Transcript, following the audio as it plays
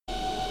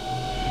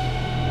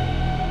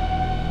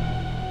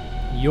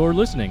You're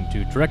listening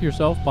to Trek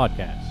Yourself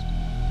Podcast.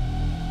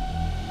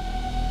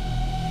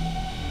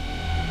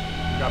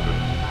 Captain,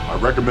 I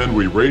recommend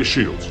we raise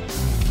shields.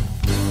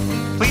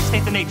 Please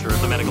state the nature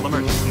of the medical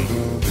emergency.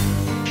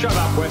 Shut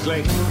up,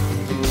 Wesley.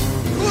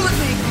 Coolant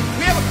leak!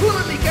 We have a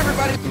coolant leak,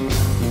 everybody!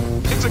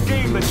 It's a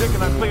game that Jake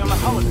and I play on the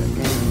holiday.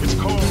 It's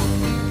called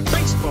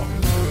baseball.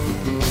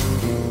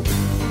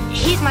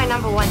 He's my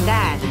number one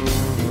dad.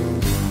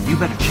 You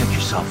better check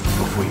yourself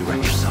before you wreck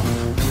yourself.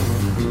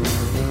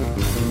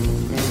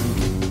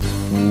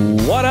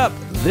 What up?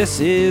 This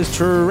is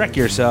Trek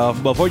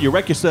Yourself. Before you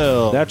wreck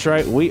yourself. That's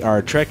right. We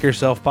are Trek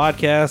Yourself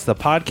Podcast, the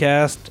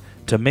podcast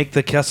to make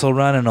the Kessel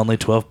run in only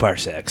 12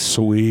 parsecs.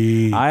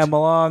 Sweet. I am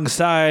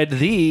alongside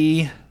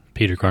the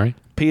Peter Carney.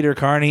 Peter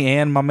Carney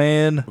and my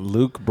man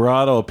Luke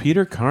Brotto.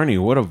 Peter Carney.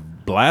 What a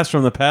blast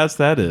from the past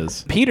that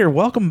is. Peter.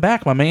 Welcome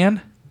back, my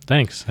man.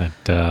 Thanks.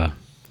 That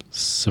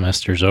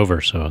semester's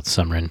over, so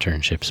summer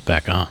internship's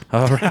back on.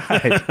 All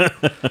right.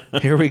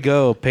 Here we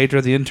go.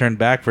 Pedro the intern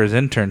back for his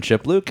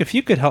internship. Luke, if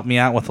you could help me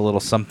out with a little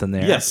something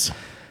there. Yes.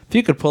 If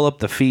you could pull up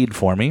the feed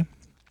for me,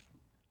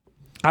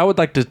 I would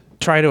like to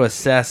try to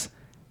assess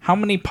how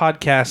many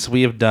podcasts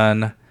we have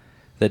done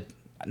that,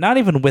 not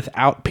even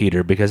without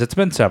Peter, because it's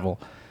been several,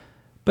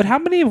 but how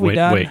many have we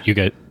done? Wait, you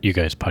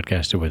guys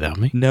podcasted without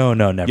me? No,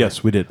 never.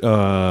 Yes, we did.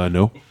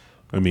 No.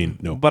 I mean,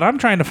 no. But I'm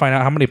trying to find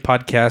out how many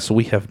podcasts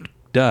we have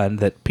done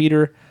that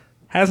Peter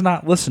has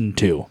not listened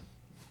to.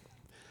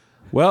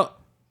 Well,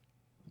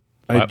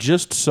 I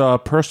just saw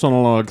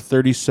Personal Log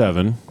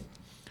 37,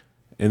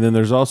 and then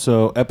there's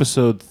also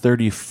episode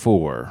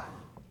 34.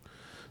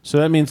 So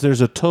that means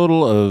there's a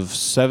total of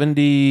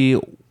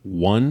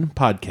 71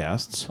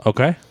 podcasts,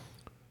 Okay.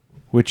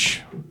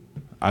 which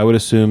I would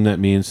assume that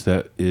means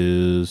that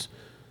is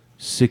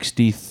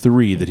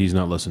 63 that he's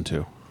not listened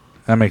to.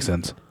 That makes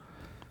sense.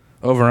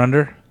 Over,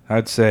 under?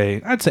 I'd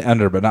say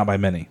under, but not by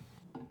many.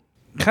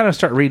 Kind of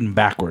start reading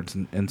backwards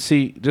and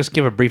see, just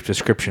give a brief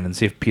description and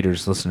see if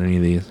Peter's listened to any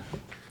of these.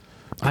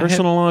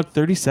 Personal Log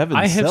 37.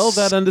 I have Sell that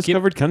skipped-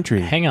 undiscovered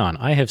country. Hang on.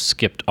 I have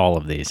skipped all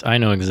of these. I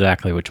know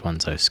exactly which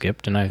ones I've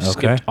skipped, and I've Okay.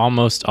 skipped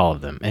almost all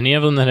of them. Any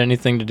of them that had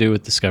anything to do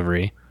with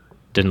Discovery,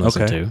 didn't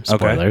listen Okay. to. Okay.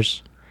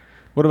 Spoilers.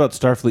 What about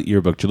Starfleet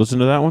Yearbook? Did you listen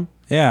to that one?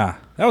 Yeah.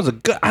 That was a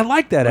good, I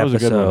like that That was a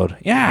good episode. one.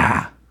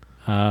 Yeah.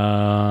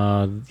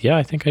 Yeah,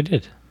 I think I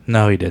did.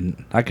 No, he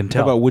didn't. I can How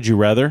tell. about Would You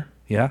Rather?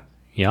 Yeah.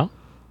 Yeah?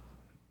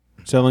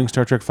 Selling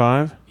Star Trek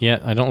 5? Yeah,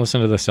 I don't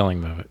listen to the selling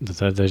movie.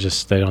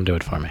 They don't do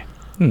it for me.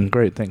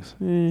 Great. Thanks.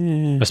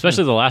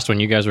 Especially the last one.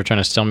 You guys were trying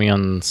to sell me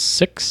on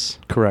 6,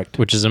 Correct.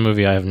 which is a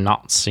movie I have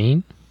not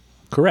seen.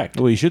 Correct.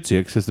 Well, you should see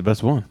it because it's the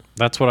best one.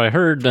 That's what I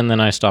heard, and then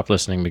I stopped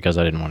listening because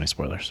I didn't want any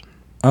spoilers.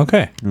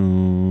 Okay.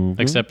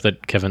 Except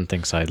that Kevin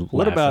thinks I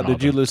What laugh about in all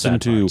did you the listen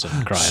sad to parts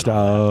and cry and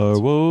all that. Star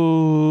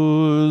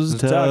Wars?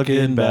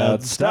 Talking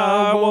about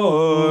Star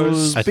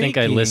Wars. I think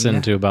I Speaking-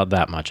 listened to about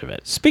that much of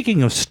it.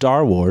 Speaking of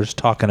Star Wars,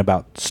 talking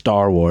about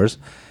Star Wars,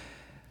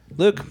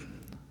 Luke,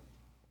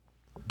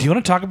 do you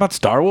want to talk about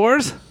Star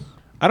Wars?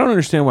 I don't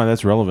understand why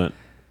that's relevant.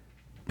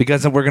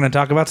 Because we're going to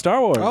talk about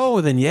Star Wars.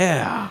 Oh, then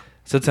yeah.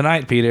 So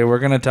tonight, Peter, we're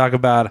going to talk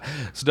about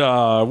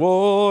Star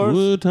Wars.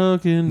 We're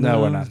talking.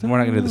 No, we're not. We're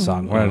not going to do the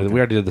song. We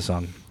already did the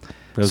song.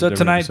 That was So a different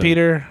tonight, episode.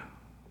 Peter,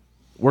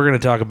 we're going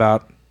to talk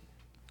about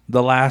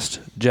The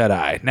Last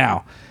Jedi.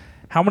 Now,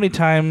 how many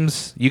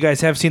times you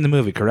guys have seen the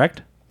movie,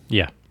 correct?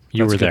 Yeah,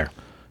 you That's were good. there.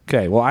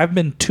 Okay, well, I've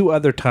been 2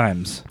 other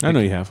times. I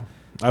know you have.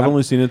 I've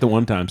only seen it the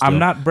one time. Still. I'm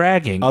not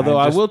bragging. Although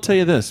I'm I just- will tell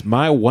you this: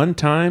 my one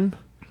time,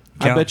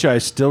 I Count. bet you I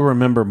still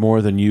remember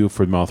more than you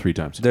for all 3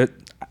 times.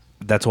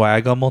 That's why I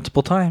go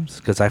multiple times,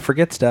 because I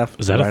forget stuff.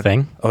 Is that a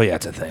thing? Oh, yeah,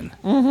 it's a thing.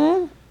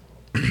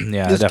 Mm-hmm.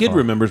 Yeah, This kid definitely.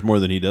 remembers more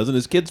than he does, and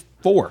his kid's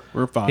 4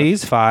 or 5.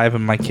 He's 5,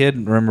 and my kid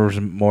remembers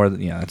more than...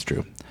 Yeah, that's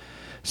true.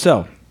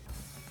 So,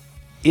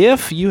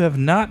 if you have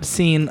not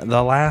seen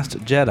The Last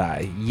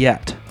Jedi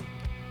yet,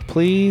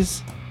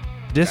 please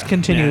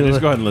discontinue.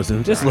 just go ahead and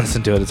listen. Just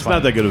listen to it. It's It's fine.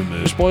 not that good of a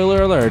movie.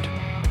 Spoiler alert.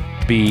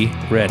 Be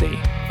ready.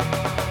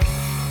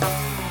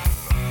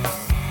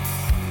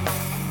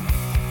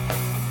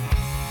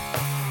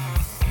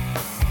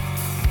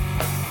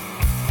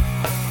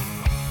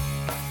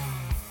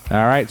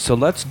 All right, so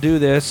let's do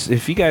this.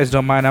 If you guys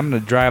don't mind, I'm going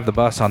to drive the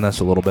bus on this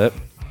a little bit.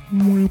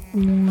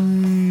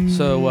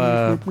 So,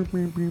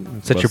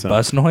 is that your sound.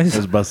 bus noise?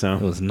 That's bus It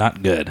sound. was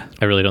not good.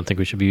 I really don't think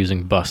we should be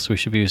using bus. We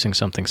should be using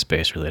something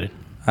space related.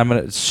 I'm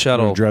going to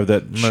shuttle. Drive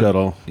that I'm gonna-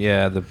 shuttle.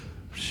 Yeah, the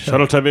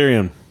Shuttle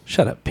Tiberium.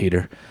 Shut up,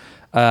 Peter.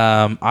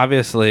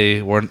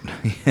 Obviously, we're...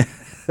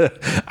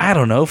 I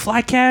don't know.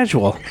 Fly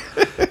casual.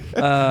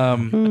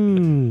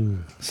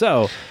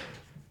 So,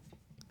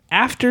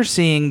 after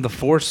seeing The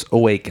Force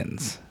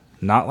Awakens,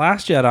 not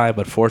Last Jedi,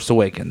 but Force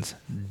Awakens,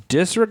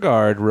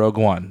 disregard Rogue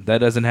One. That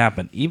doesn't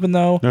happen. Even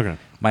though Okay.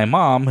 my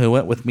mom, who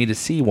went with me to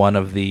see one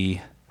of the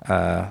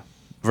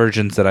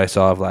versions that I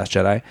saw of Last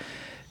Jedi,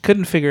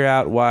 couldn't figure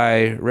out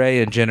why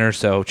Rey and Jyn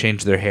Erso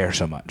changed their hair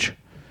so much.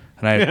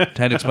 And I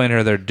had to explain to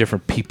her they're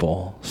different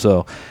people.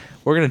 So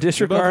We're going to We both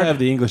disregard. have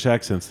the English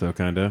accents, though,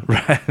 kind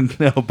of.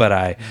 No, but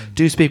I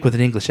do speak with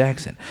an English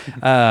accent.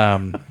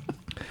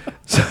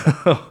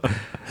 So,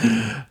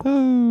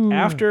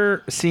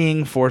 after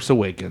seeing Force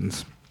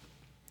Awakens,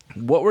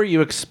 what were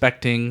you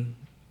expecting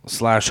 /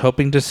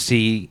 hoping to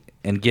see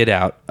and get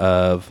out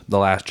of The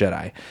Last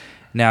Jedi?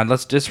 Now,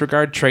 let's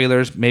disregard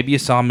trailers. Maybe you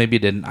saw, maybe you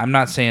didn't. I'm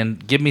not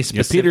saying give me Yeah,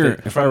 specific.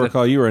 Peter, if I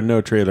recall, you were a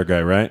no trailer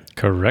guy, right?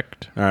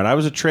 Correct. All right, I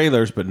was a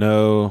trailers, but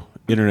no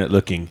internet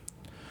looking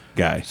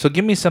guy. So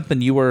give me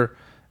something you were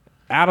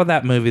out of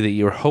that movie that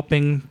you were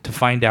hoping to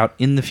find out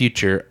in the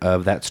future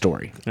of that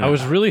story. I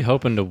was really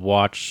hoping to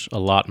watch a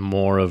lot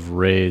more of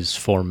Rey's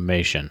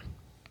formation.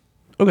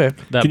 Okay.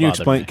 That Can you bothered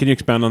explain? me. Can you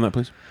expound on that,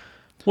 please?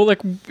 Well,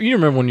 like, you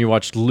remember when you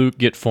watched Luke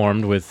get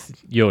formed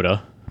with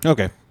Yoda?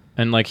 Okay.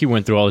 And, like, he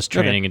went through all his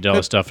training Okay. and did all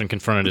this stuff and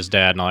confronted his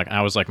dad. And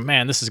I was like,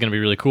 man, this is going to be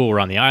really cool. We're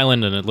on the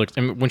island. And it looked...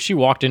 I mean, when she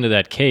walked into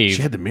that cave,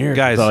 She had the mirror.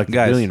 Guys, like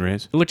guys. the billion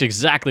rays. it looked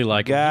exactly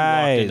like when he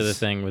walked into Guys. the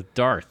thing with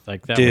Darth.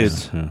 Like, that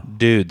was...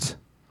 Dudes.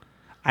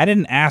 I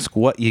didn't ask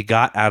what you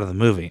got out of the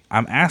movie.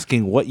 I'm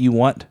asking what you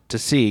want to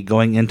see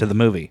going into the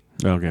movie.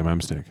 Okay, my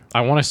mistake.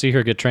 I want to see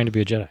her get trained to be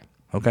a Jedi.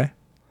 Okay.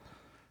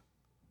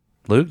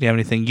 Luke, do you have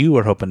anything you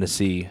were hoping to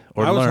see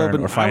or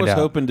learn or find I was out?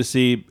 hoping to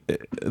see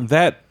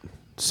that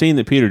scene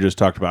that Peter just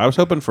talked about. I was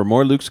hoping for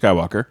more Luke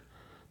Skywalker,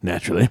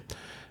 naturally,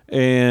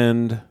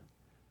 and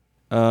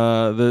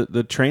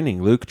the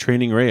training, Luke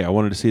training Rey. I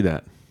wanted to see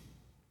that.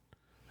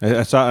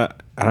 I saw,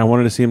 and I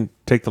wanted to see him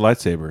take the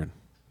lightsaber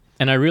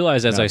And I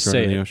realize as I throw it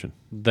say in the it, ocean.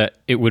 that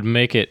it would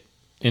make it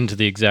into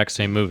the exact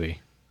same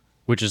movie,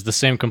 which is the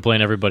same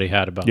complaint everybody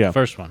had about Yeah. the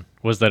first one,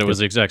 was that it was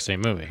the exact same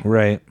movie.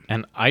 Right.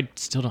 And I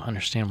still don't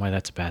understand why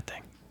that's a bad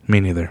thing. Me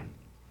neither.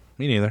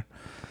 Me neither.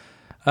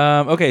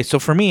 Okay, so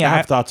for me, I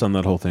have thoughts on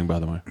that whole thing, by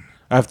the way.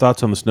 I have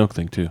thoughts on the Snoke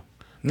thing too.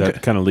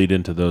 That kind of lead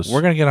into those.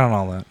 we're going to get on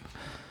all that.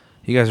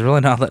 You guys are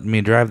really not letting me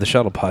drive the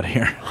shuttle pod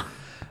here.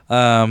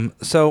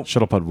 So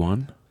Shuttlepod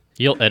 1.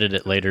 You'll edit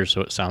it later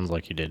so it sounds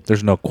like you did.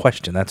 there's no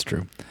question. That's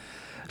true.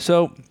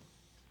 So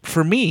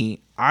for me,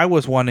 I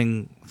was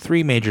wanting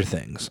 3 major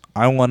things.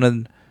 I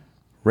wanted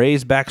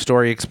Rey's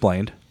backstory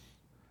explained.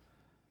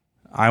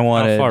 I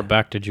wanted. How far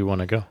back did you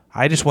want to go?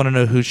 I just want to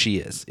know who she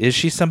is. Is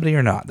she somebody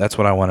or not? That's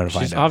what I wanted to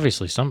find She's out.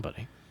 obviously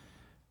somebody.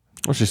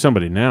 Well, she's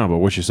somebody now, but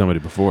was she somebody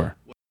before?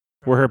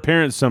 Were her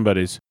parents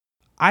somebody's?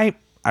 I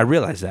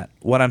realize that.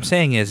 What I'm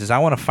saying is I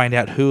want to find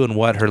out who and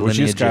what her Was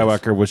she a lineage is.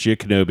 Skywalker? Was she a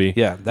Kenobi?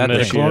 Yeah, that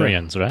The thing.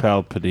 Midichlorians, right?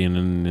 Palpatine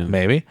and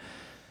Maybe.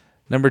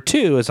 Number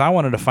 2 is I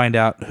wanted to find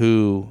out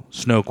who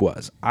Snoke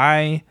was.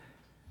 I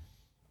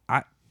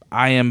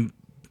am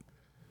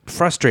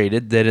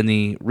frustrated that in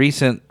the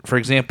recent, for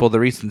example, the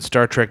recent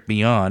Star Trek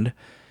Beyond,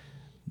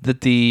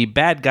 that the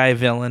bad guy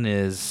villain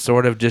is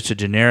sort of just a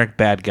generic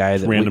bad guy.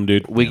 That Random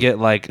dude. We Yeah. get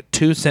like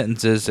 2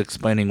 sentences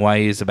explaining why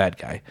he's a bad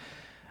guy.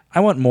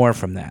 I want more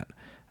from that.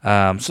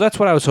 So that's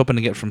what I was hoping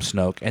to get from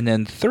Snoke. And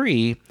then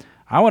 3,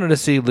 I wanted to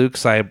see Luke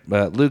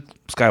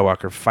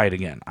Skywalker fight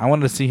again. I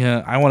want to see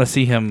him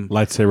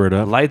lightsaber it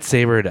up.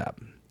 lightsaber it up.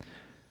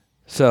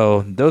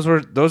 So those were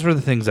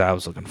the things I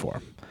was looking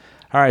for.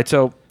 All right,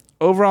 so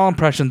overall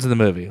impressions of the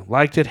movie: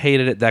 liked it,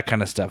 hated it, that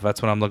kind of stuff.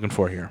 That's what I'm looking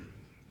for here.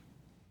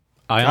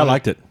 I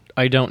liked it.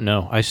 I don't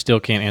know. I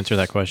still can't answer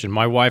that question.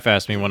 My wife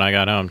asked me when I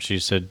got home. She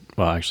said,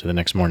 well, actually the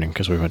next morning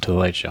because we went to the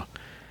late show.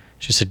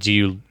 She said,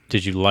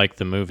 did you like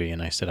the movie?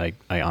 And I said,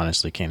 I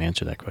honestly can't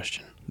answer that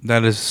question.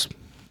 That is,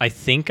 I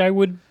think I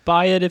would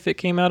buy it if it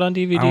came out on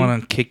DVD. I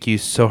want to kick you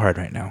so hard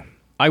right now.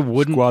 I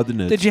wouldn't. Squad the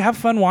Nids. Did you have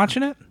fun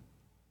watching it?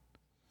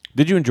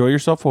 Did you enjoy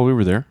yourself while we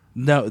were there?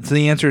 No. So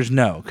the answer is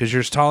no, because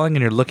you're stalling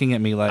and you're looking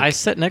at me like I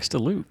sat next to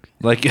Luke.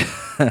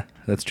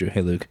 That's true.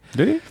 Hey, Luke.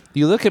 Did he?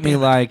 You look at me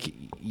like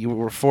you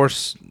were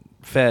force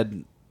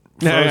fed.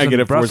 I get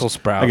it. Brussels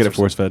sprouts. I get or it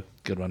force fed. something.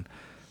 Good one.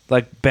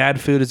 Like bad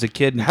food as a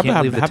kid and you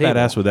can't leave the How table.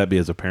 badass would that be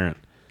as a parent?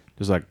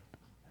 Just like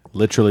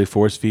literally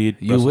force feed.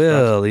 You Brussels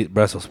will eat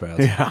Brussels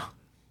sprouts. sprouts?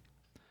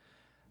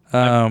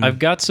 Yeah. I've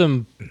got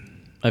some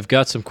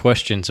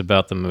questions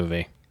about the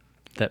movie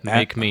that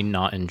make me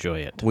not enjoy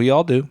it. We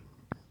all do.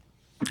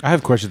 I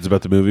have questions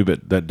about the movie,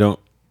 but that don't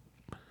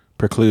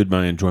preclude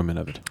my enjoyment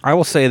of it. I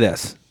will say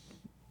this.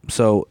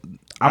 So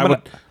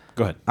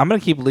Go ahead. I'm gonna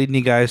keep leading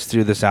you guys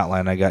through this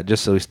outline I got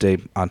just so we stay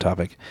on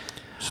topic.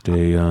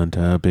 Stay on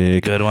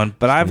topic. Good one.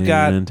 But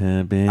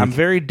I'm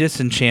very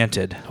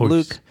disenchanted.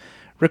 Luke,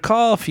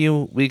 recall a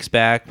few weeks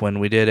back when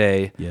we did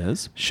a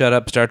Yes. Shut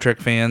Up Star Trek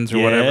Fans or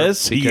whatever.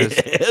 Because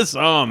Yes.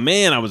 Oh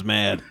man, I was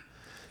mad.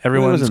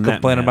 everyone's wasn't that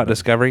complaining mad, about but-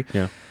 Discovery.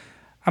 Yeah.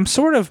 I'm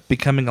sort of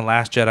becoming a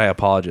Last Jedi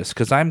apologist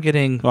because I'm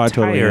getting I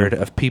totally tired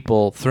am. of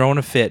people throwing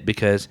a fit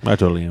because I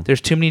totally am.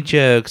 there's too many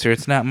jokes or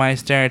it's not my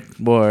Star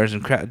Wars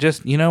and crap.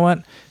 Just, you know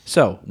what?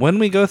 So when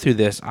we go through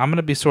this, I'm going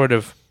to be sort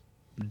of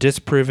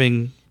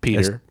disproving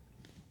Peter.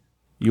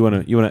 You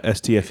wanna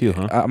STFU,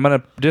 huh? I'm going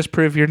to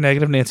disprove your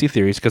negative Nancy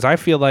theories because I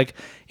feel like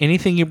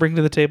anything you bring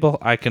to the table,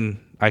 I can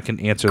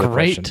answer the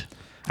question. Great.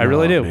 I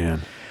really do. Oh,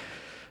 Man.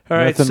 All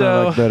right, Nothing I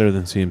so like better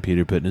than seeing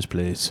Peter put in his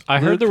place.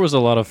 I heard there was a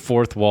lot of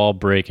fourth wall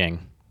breaking.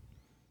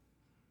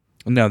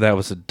 No, that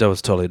was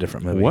totally a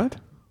different movie. What?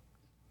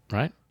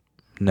 Right?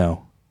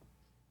 No.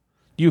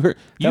 You heard?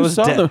 You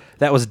saw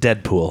that was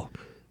Deadpool.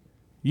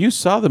 You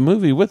saw the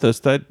movie with us.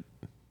 That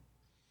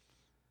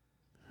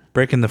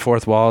Breaking the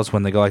fourth wall is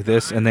when they go like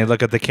this and they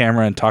look at the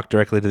camera and talk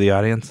directly to the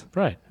audience.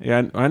 Right.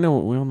 yeah, I know.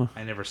 We all know.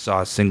 I never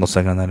saw a single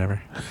second of that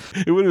ever.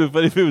 It would have been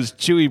funny if it was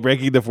Chewie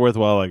breaking the fourth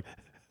wall. Like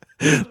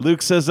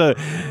Luke says,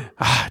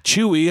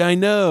 "Chewie, I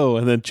know,"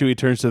 and then Chewie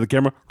turns to the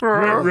camera.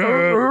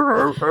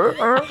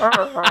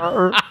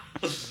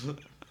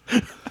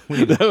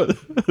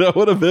 That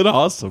would have been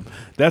awesome.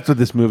 That's what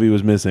this movie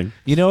was missing.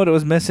 You know what it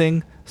was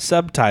missing?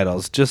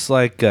 Subtitles, just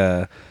like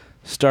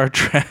Star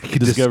Trek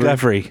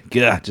Discovery.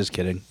 Yeah, just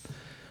kidding.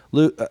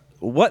 Luke,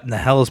 what in the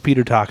hell is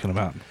Peter talking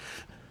about?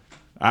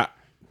 I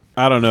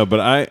don't know,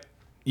 but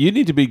you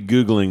need to be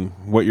Googling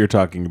what you're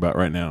talking about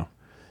right now.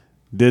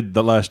 Did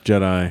The Last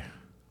Jedi?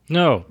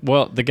 No.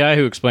 Well, the guy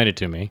who explained it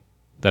to me,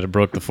 that it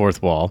broke the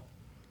fourth wall,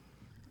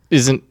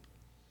 isn't...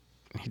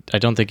 I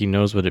don't think he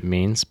knows what it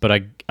means, but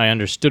I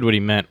understood what he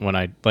meant when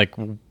I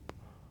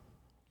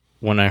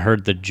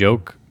heard the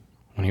joke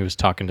when he was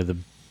talking to the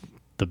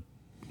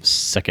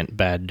second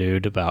bad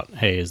dude about,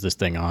 hey, is this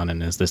thing on?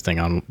 And is this thing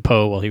on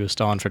Poe while he was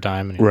stalling for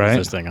time? And Right. is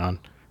this thing on?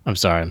 I'm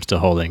sorry, I'm still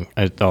holding.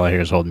 All I hear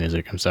is hold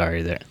music. I'm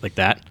sorry. There, like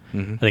that.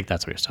 Mm-hmm. I think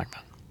that's what he was talking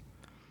about.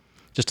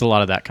 Just a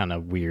lot of that kind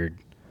of weird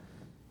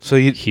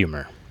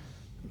humor.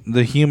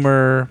 The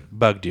humor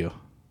bugged you.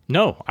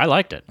 No, I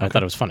liked it. I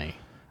thought it was funny.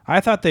 I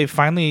thought they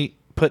finally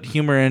put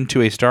humor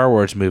into a Star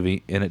Wars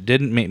movie, and it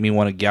didn't make me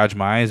want to gouge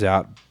my eyes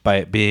out by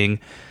it being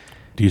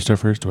Do you start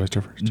first? Do I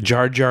start first?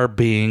 Jar Jar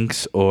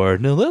Binks or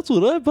no, that's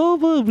what I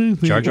thought.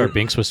 Jar Jar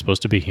Binks was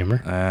supposed to be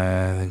humor?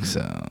 I think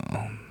so.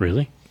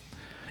 Really?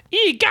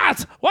 Hey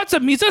guys, what's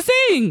up, Misa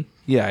Sing?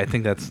 Yeah, I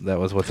think that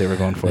was what they were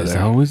going for There's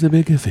there. always a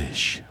bigger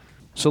fish.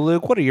 So,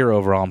 Luke, what are your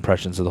overall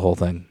impressions of the whole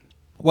thing?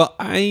 Well,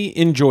 I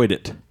enjoyed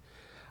it.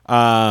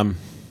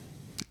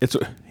 It's.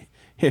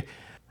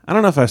 I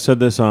don't know if I said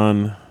this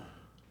on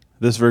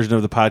this version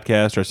of the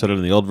podcast or I said it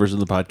in the old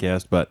version of the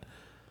podcast, but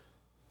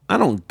I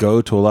don't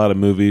go to a lot of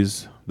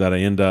movies that I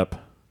end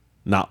up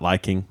not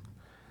liking.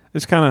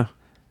 It's kind of,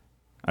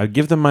 I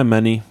give them my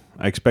money,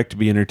 I expect to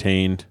be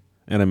entertained,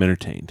 and I'm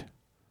entertained.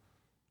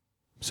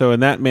 So in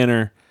that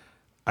manner,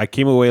 I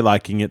came away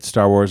liking it.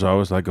 Star Wars, I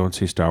always like go and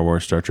see Star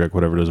Wars, Star Trek,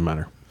 whatever, doesn't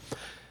matter.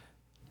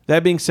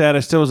 That being said, I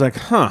still was like,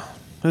 this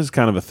is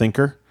kind of a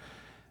thinker.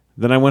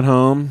 Then I went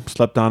home,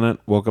 slept on it,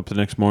 woke up the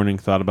next morning,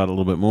 thought about it a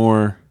little bit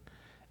more,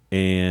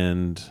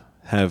 and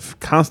have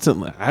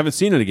constantly, I haven't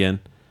seen it again,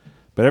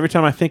 but every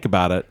time I think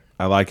about it,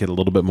 I like it a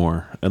little bit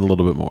more and a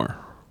little bit more.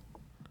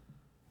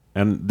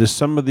 And there's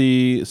some of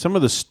the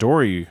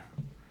story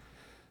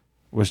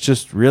was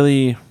just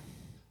really,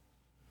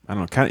 I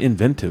don't know, kind of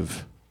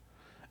inventive.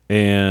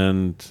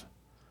 And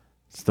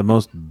it's the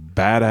most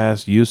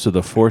badass use of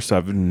the Force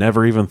I've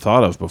never even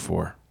thought of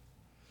before.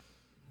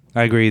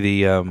 I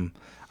agree.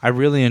 I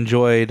really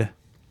enjoyed,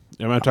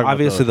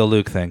 obviously, the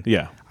Luke thing.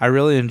 Yeah. I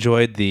really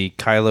enjoyed the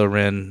Kylo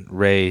Ren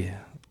Rey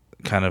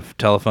kind of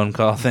telephone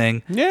call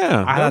thing.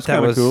 Yeah, I thought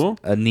that was cool.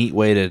 a neat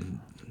way to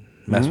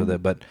mess with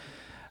it. But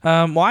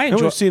I And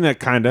enjoy we've seen that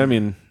kind of. I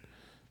mean,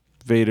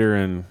 Vader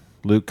and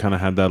Luke kind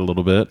of had that a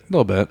little bit,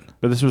 but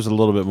this was a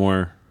little bit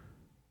more.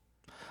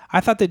 I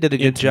thought they did a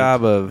good intimate.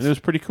 job of It was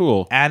pretty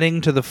cool.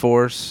 adding to the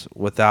Force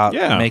without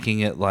Yeah. making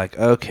it like,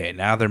 okay,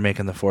 now they're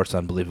making the Force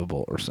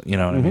unbelievable, or you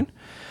know what I mean.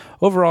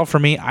 Overall, for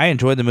me, I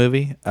enjoyed the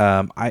movie.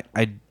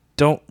 I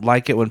don't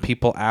like it when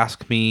people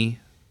ask me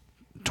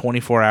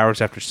 24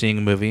 hours after seeing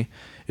a movie,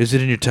 is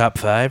it in your top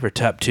 5 or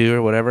top 2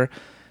 or whatever?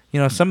 You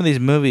know, some of these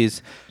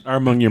movies Are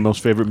among your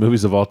most favorite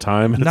movies of all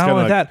time. And not it's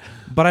only kinda like,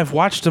 that, but I've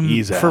watched them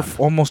Ease for out.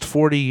 almost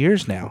 40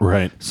 years now.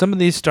 Right. Some of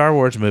these Star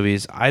Wars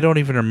movies, I don't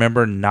even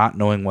remember not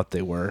knowing what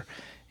they were.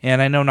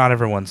 And I know not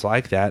everyone's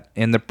like that.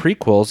 And the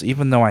prequels,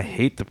 even though I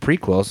hate the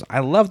prequels, I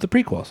love the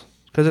prequels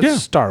because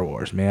it's Star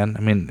Wars, man.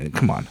 I mean,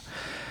 come on.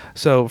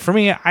 So for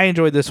me, I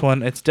enjoyed this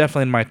one. It's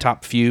definitely in my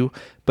top few,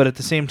 but at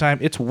the same time,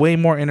 it's way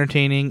more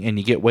entertaining and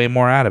you get way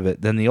more out of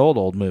it than the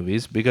old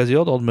movies because the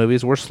old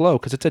movies were slow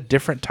because it's a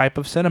different type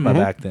of cinema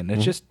back then.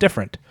 It's just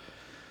different.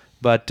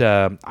 But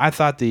I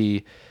thought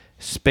the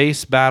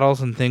space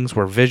battles and things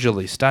were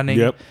visually stunning.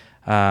 Yep.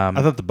 I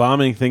thought the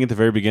bombing thing at the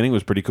very beginning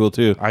was pretty cool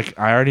too. I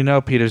already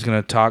know Peter's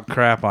going to talk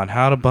crap on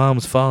how do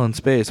bombs fall in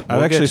space. I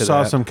We'll actually get to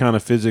saw that. some kind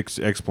of physics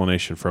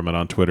explanation from it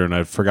on Twitter, and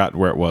I forgot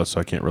where it was, so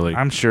I can't really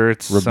I'm sure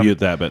it's rebuke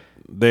that. But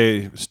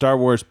Star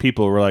Wars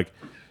people were like,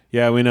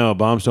 "Yeah, we know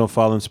bombs don't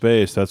fall in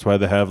space. That's why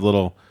they have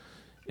little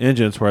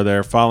engines where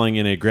they're falling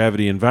in a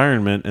gravity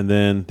environment, and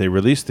then they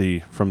release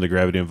from the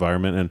gravity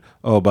environment. And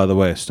oh, by the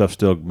way, stuff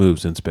still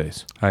moves in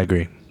space." I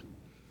agree.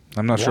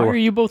 I'm not Why sure. are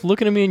you both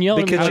looking at me and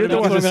yelling? Because at me? you're the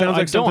one that sounds I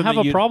like don't something have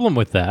that a you- problem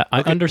with that. I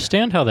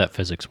understand how that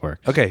physics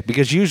works. Okay,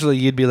 because usually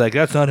you'd be like,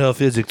 that's not how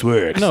physics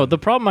works. No, the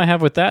problem I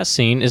have with that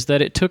scene is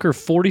that it took her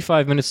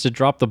 45 minutes to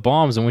drop the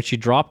bombs, and when she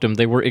dropped them,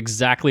 they were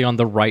exactly on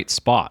the right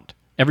spot.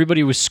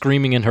 Everybody was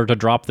screaming at her to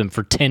drop them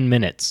for 10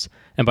 minutes.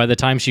 And by the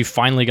time she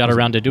finally got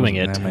around to doing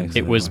it,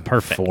 it was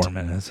perfect. 4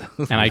 minutes.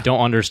 And I don't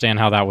understand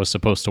how that was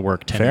supposed to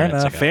work 10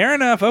 minutes ago. Fair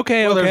enough.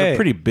 Okay, Well, okay. there's a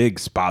pretty big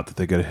spot that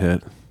they could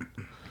have hit.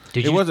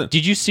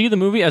 Did you see the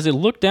movie as it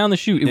looked down the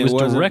chute? It was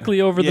wasn't-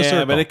 directly over the circle.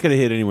 Yeah, but it could have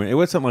hit anywhere. It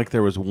wasn't like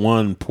there was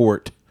one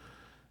port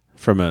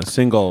from a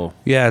single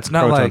Yeah, it's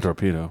not proton like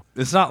torpedo.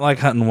 it's not like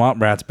hunting womp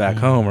rats back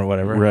home or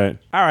whatever. Right.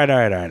 All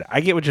right.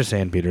 I get what you're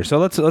saying, Peter. So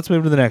let's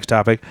move to the next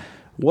topic.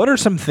 What are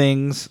some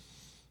things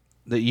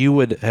that you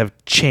would have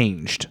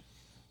changed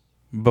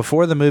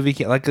before the movie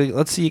came? Like,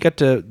 let's say you got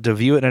to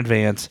view it in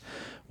advance.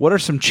 What are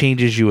some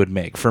changes you would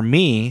make? For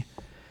me,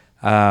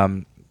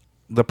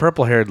 the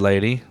purple-haired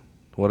lady,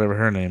 whatever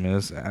her name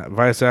is,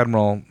 Vice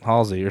Admiral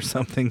Halsey or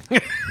something,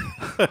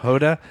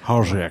 Hoda,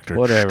 Halsey actor.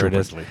 whatever it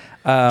is. stupidly.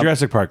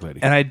 Jurassic Park lady.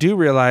 And I do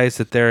realize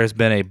that there has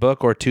been a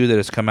book or two that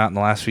has come out in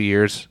the last few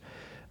years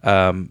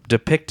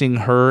depicting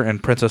her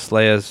and Princess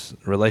Leia's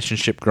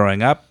relationship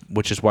growing up,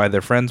 which is why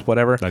they're friends,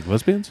 whatever. Like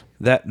lesbians?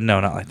 No,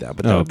 not like that,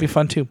 but that would be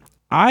fun too.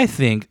 I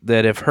think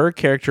that if her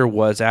character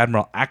was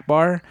Admiral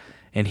Akbar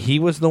and he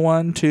was the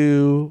one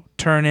to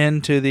turn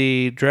into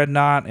the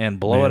dreadnought and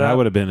blow it up, I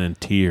would have been in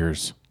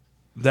tears.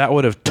 that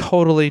would have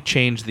totally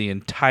changed the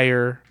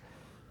entire...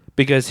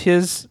 Because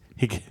his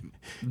He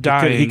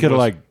dying could have was-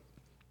 like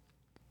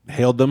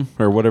hailed them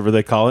or whatever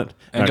they call it.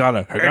 and got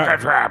a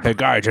hey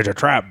guys, it's a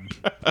trap.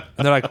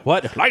 And they're like,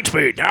 what? Light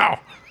speed now.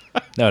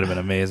 That would have been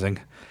amazing.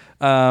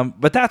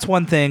 But that's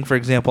one thing, for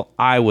example,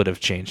 I would have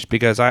changed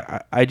because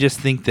I just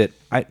think that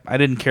I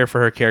didn't care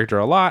for her character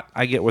a lot.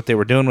 I get what they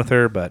were doing with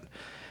her, but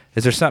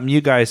is there something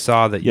you guys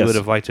saw that you Yes. would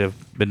have liked to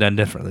have been done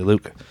differently,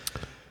 Luke?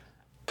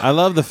 I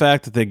love the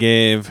fact that they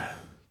gave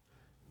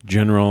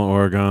General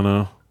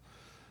Organa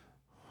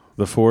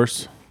the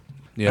Force.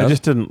 Yeah, I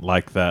just didn't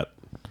like that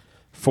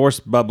Force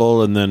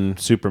bubble and then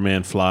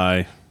Superman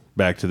fly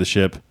back to the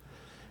ship.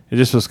 It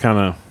just was kind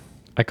of...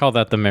 I call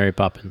that the Mary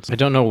Poppins. I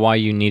don't know why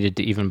you needed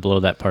to even blow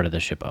that part of the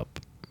ship up.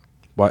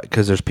 why?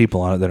 Because there's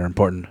people on it that are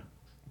important.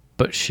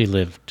 But she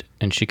lived,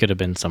 and she could have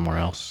been somewhere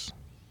else.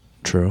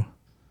 True.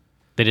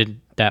 They did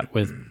that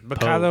with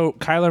But Poe.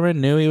 Kylo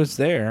Ren knew he was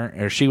there,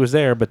 or she was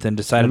there, but then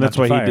decided And not that's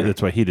to why fire.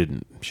 that's why he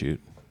didn't shoot.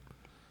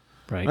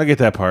 Right. I get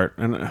that part.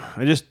 And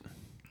I just...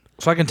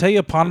 So I can tell you,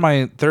 upon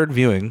my third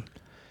viewing,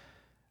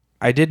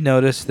 I did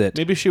notice that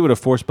Maybe she would have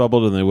force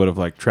bubbled and they would have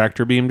like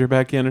tractor beamed her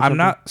back in or I'm something.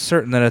 not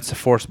certain that it's a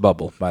force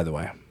bubble, by the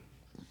way.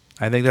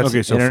 I think that's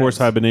Okay, so internet- force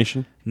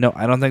hibernation? No,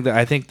 I don't think that.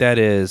 I think that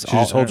is. She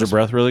just holds her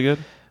breath really good?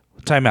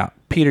 Time out,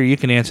 Peter. You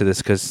can answer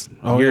this because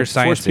you're yeah,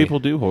 sciencey. force people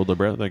do hold their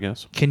breath, I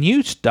guess. Can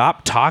you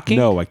stop talking?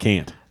 No, I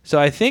can't. So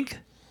I think,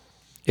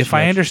 if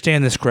I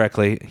understand this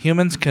correctly,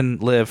 humans can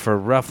live for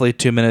roughly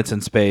 2 minutes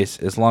in space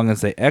as long as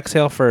they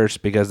exhale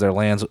first because their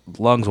lungs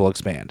will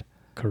expand.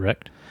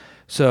 Correct.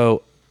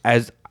 So,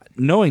 as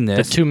knowing The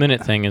this, 2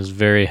 minute thing is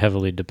very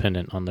heavily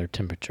dependent on their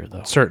temperature,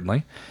 though.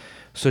 certainly.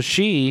 So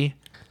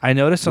I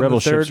noticed on Rebel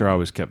the third. ships are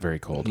always kept very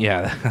cold.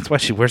 Yeah, that's why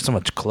she wears so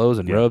much clothes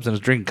and robes and is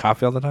drinking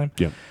coffee all the time.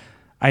 Yeah.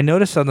 I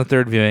noticed on the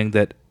third viewing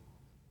that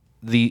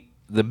the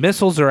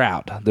missiles are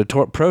out. The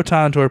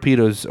proton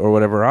torpedoes or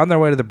whatever are on their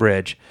way to the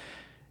bridge.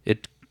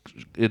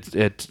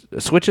 It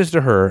switches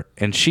to her,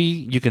 and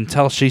you can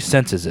tell she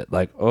senses it.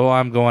 Like, oh,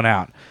 I'm going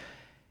out.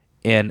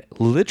 And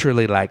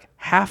literally, like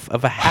half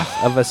of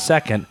a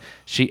second,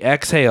 she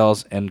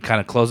exhales and kind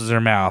of closes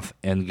her mouth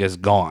and is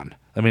gone.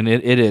 I mean,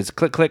 it is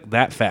click click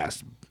that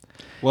fast.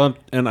 Well,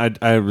 and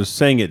I was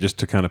saying it just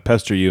to kind of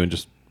pester you and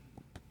just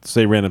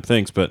say random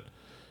things, but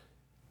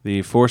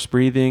the force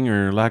breathing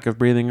or lack of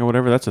breathing or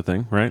whatever, that's a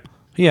thing, right?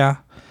 Yeah,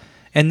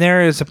 and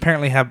there is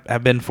apparently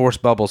have been force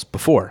bubbles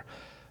before,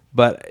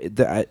 but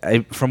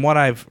from what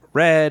I've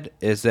read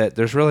is that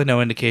there's really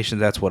no indication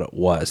that's what it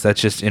was.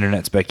 That's just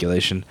internet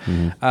speculation.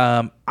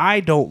 I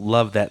don't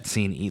love that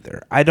scene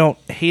either. I don't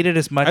hate it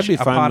as I'd much be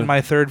fine upon with-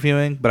 my third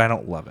viewing, but I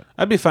don't love it.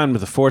 I'd be fine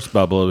with the force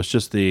bubble. It was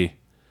just the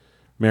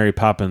Mary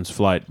Poppins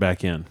flight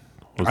back in.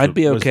 I'd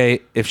be okay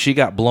if she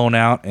got blown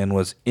out and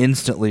was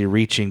instantly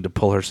reaching to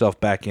pull herself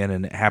back in,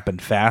 and it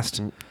happened fast,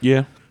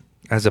 Yeah.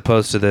 as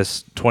opposed to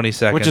this 20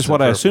 seconds. Which is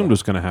what I of her assumed flight.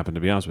 was going to happen, to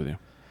be honest with you.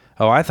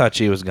 Oh, I thought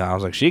she was gone. I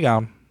was like, she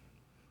gone.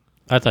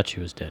 I thought she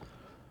was dead.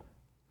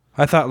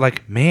 I thought,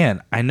 like,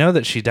 man, I know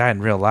that she died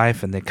in real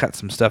life and they cut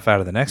some stuff out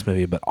of the next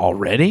movie, but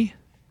already?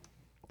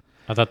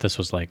 I thought this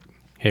was like,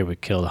 hey, we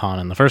killed Han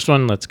in the first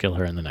one. Let's kill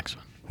her in the next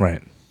one.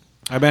 Right.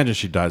 I imagine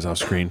she dies off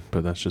screen,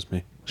 but that's just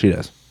me. She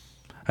does.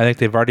 I think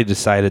they've already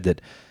decided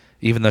that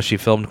even though she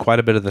filmed quite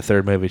a bit of the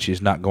third movie,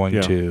 she's not going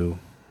to,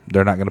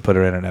 they're not going to put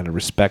her in it out of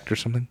respect or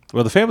something.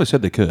 Well, the family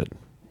said they could.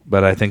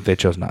 But I think they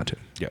chose not to.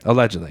 Yeah.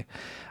 Allegedly.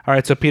 All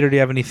right, so Peter, do you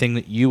have anything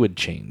that you would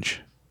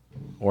change?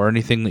 Or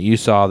anything that you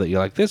saw that you're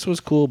like, this was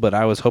cool, but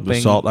I was hoping...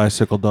 The salt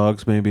icicle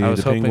dogs, maybe. I was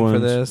the hoping penguins. for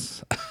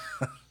this.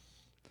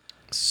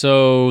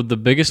 So the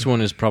biggest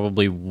one is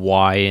probably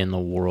why in the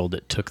world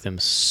it took them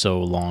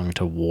so long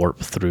to warp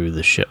through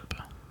the ship.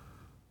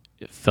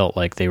 It felt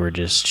like they were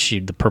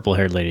the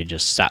purple-haired lady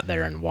just sat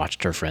there and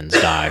watched her friends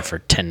die for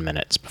 10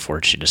 minutes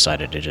before she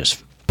decided to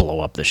just blow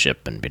up the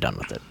ship and be done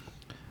with it.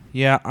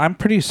 Yeah, I'm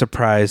pretty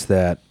surprised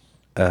that.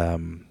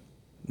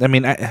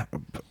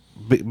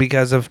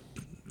 Because of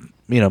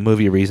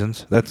movie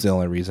reasons. That's the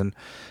only reason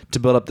to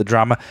build up the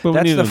drama. But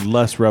we needed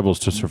less rebels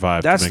to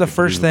survive. That's the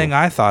first thing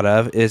I thought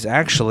of. Is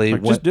actually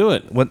just do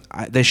it.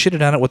 They should have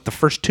done it with the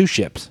first 2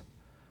 ships.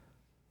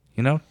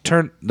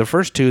 Turn the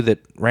first 2 that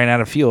ran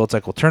out of fuel. It's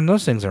like, well, turn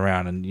those things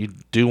around, and you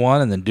do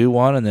one, and then do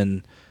one, and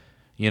then,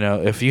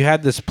 if you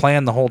had this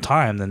plan the whole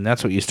time, then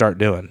that's what you start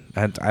doing.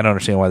 I don't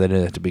understand why they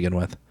did it to begin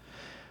with.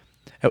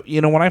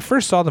 When I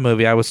first saw the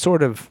movie, I was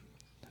sort of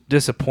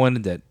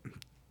disappointed that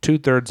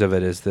 2/3 of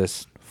it is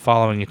this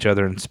following each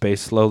other in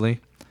space slowly.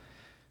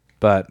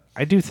 But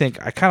I do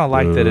think I kind of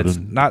like that it's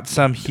not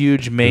some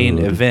huge main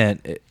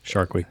event.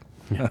 Shark Week.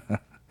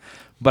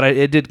 But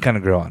it did kind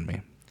of grow on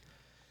me.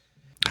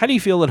 How do you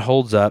feel it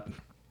holds up?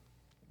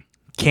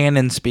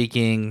 Canon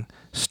speaking,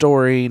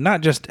 story,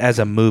 not just as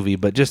a movie,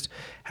 but just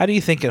how do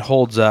you think it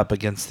holds up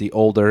against the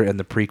older and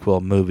the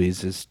prequel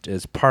movies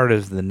as part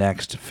of the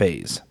next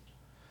phase?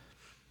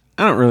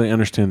 I don't really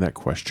understand that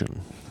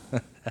question.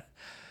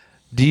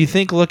 Do you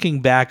think, looking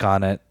back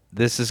on it,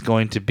 this is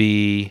going to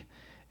be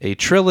a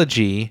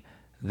trilogy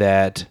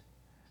that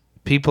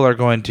people are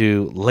going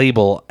to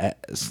label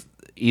as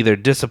either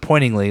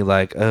disappointingly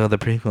like, oh, the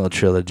prequel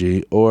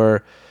trilogy,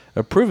 or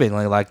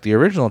approvingly like the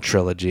original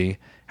trilogy?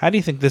 How do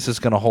you think this is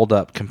going to hold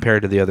up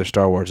compared to the other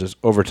Star Warses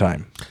over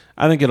time?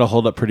 I think it'll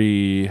hold up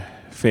pretty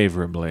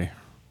favorably.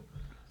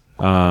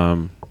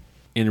 In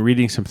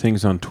reading some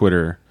things on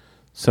Twitter,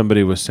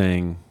 somebody was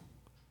saying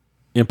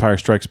Empire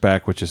Strikes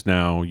Back, which is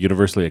now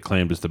universally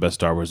acclaimed as the best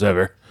Star Wars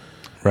ever,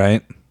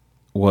 Right.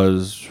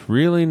 was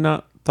really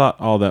not thought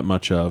all that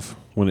much of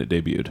when it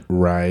debuted.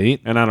 Right.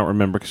 And I don't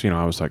remember because,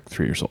 I was like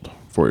 3 years old,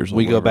 4 years old.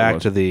 We go whatever it back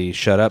was. to the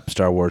shut up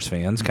Star Wars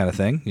fans kind of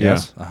thing.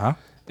 Yes. Yeah. Uh-huh.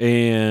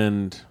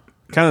 And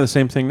kind of the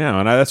same thing now.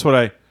 And that's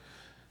what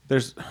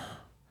there's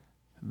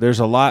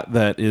a lot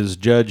that is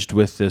judged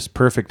with this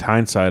perfect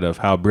hindsight of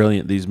how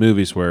brilliant these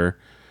movies were.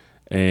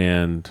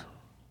 And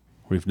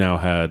we've now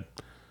had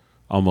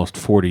almost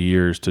 40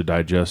 years to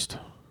digest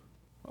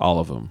all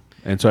of them.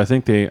 And so I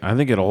think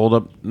it'll hold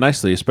up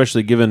nicely,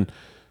 especially given,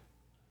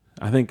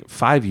 I think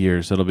 5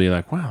 years, it'll be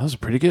like, wow, those are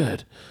pretty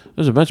good.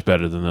 Those are much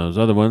better than those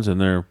other ones. And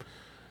they're,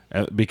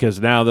 because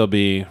now they'll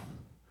be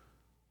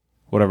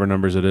whatever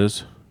numbers it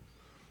is,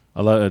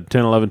 10,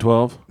 11,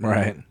 12.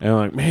 Right. And I'm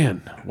like,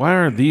 man, why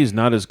are these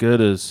not as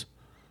good as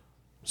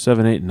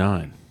 7, 8,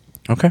 9?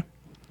 Okay.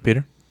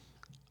 Peter?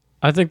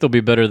 I think they'll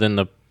be better than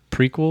the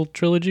prequel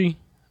trilogy,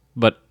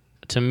 but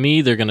to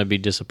me, they're going to be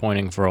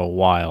disappointing for a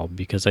while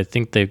because I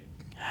think they've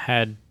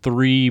had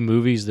 3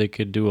 movies they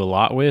could do a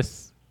lot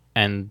with,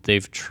 and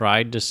they've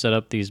tried to set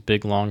up these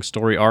big, long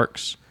story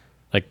arcs.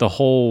 Like the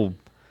whole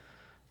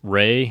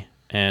Rey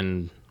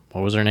and,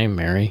 what was her name?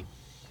 Mary?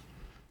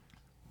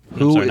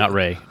 Sorry, not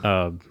Rey.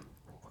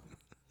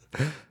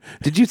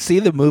 Did you see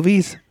the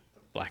movies?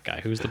 Black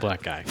guy. Who's the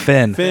black guy?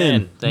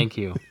 Finn. Thank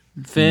you.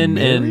 Finn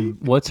and,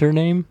 what's her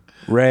name?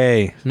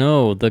 Ray.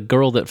 No, the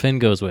girl that Finn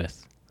goes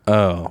with.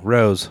 Oh,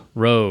 Rose.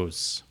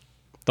 Rose.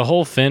 The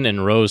whole Finn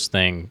and Rose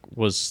thing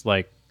was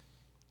like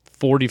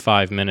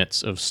 45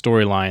 minutes of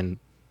storyline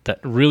that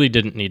really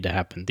didn't need to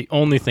happen. The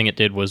only thing it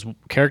did was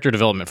character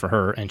development for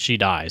her, and she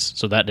dies,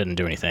 so that didn't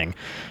do anything.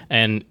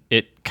 And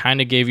it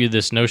kind of gave you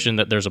this notion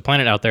that there's a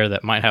planet out there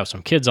that might have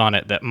some kids on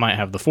it that might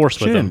have the Force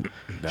with them.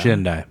 She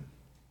didn't die.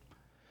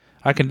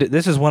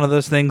 This is one of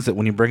those things that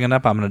when you bring it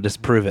up, I'm going to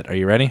disprove it. Are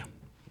you ready?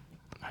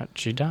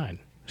 She died.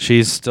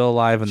 She's still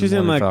alive in She's the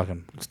in Millennium like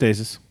Falcon.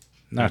 stasis.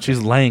 No,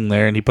 she's laying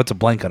there, and he puts a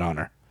blanket on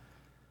her.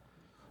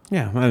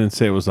 Yeah, I didn't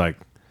say it was like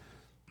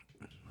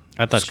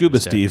I thought Scuba she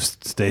was dead. Steve's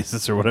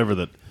stasis or whatever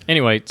that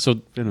Anyway,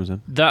 so Finn was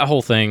in. that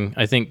whole thing,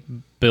 I think,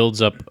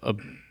 builds up a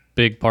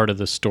big part of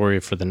the story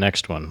for the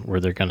next one, where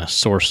they're going to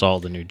source all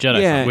the new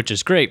Jedi, Yeah. from, which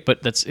is great. But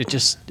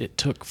it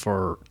took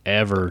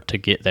forever to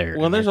get there.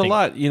 Well, And I there's a think-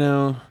 lot,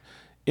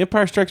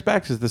 Empire Strikes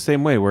Back is the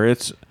same way, where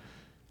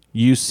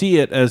you see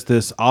it as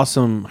this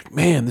awesome, like,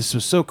 man, this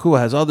was so cool, it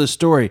has all this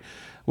story.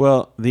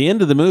 Well, the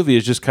end of the movie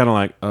is just kind of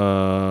like,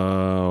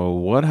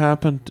 what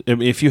happened? I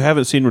mean, if you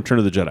haven't seen Return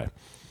of the Jedi,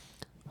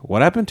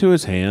 what happened to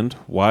his hand?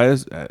 Why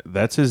is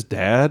that's his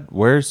dad?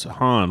 Where's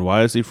Han?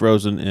 Why is he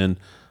frozen in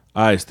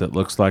ice that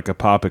looks like a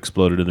pop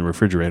exploded in the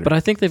refrigerator? But I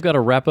think they've got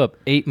to wrap up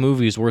 8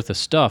 movies worth of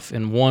stuff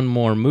in one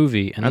more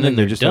movie, and I then think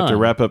they're they just done. have to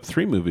wrap up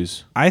 3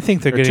 movies. I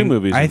think they're Or getting 2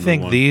 movies. I into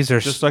think one. these are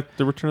just like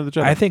the Return of the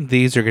Jedi. I think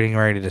these are getting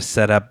ready to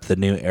set up the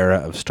new era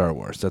of Star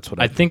Wars. That's what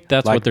I think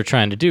that's like- what they're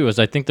trying to do. Is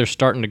I think they're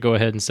starting to go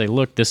ahead and say,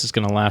 "Look, this is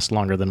going to last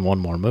longer than one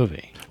more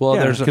movie." Well,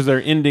 yeah, there's because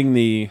they're ending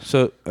the.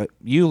 So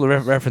you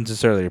referenced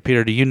this earlier,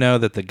 Peter. Do you know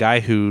that the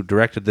guy who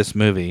directed this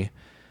movie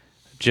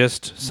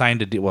just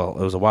signed a deal? Well,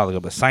 it was a while ago,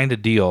 but signed a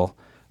deal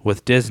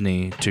with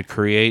Disney to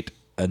create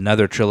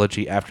another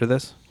trilogy after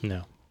this. No.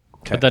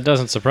 Okay. But that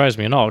doesn't surprise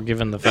me at all,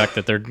 given the fact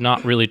that they're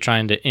not really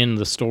trying to end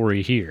the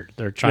story here.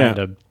 They're trying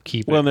Yeah. to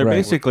keep Well, it. they're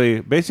Right.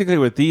 basically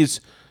with these.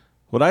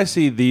 What I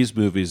see these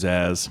movies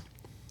as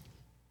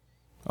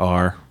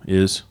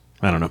is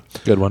I don't know.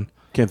 Good one.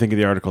 Can't think of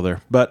the article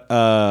there. But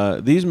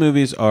these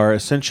movies are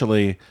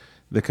essentially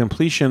the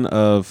completion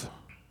of,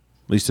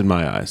 at least in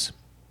my eyes,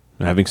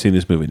 having seen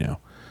this movie now,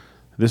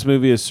 this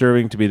movie is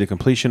serving to be the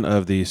completion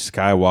of the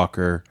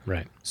Skywalker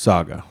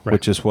saga,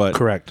 which is what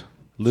Correct.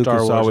 Lucas Star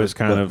Wars always is-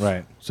 kind of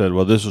right. said,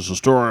 well, this is the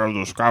story of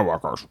the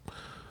Skywalkers.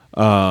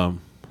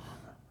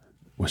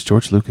 Was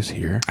George Lucas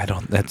here? I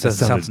don't. That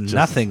sounds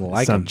nothing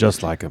like him.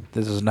 Just like him.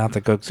 This is not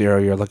the Coke Zero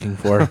you're looking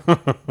for.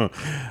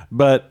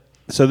 But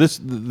so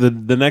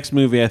the next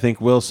movie I think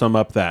will sum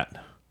up that.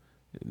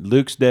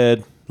 Luke's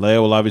dead.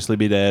 Leia will obviously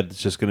be dead.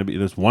 It's just going to be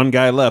there's one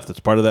guy left that's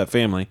part of that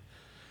family.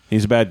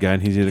 He's a bad guy,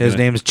 and he's either His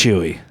name's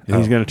Chewie. and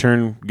he's going to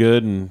turn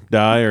good and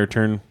die, or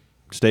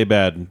stay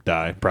bad and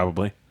die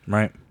probably.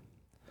 Right.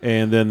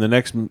 And then the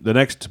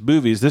next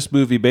movies, this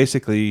movie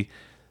basically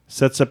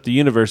sets up the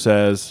universe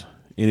as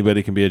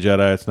anybody can be a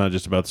Jedi. It's not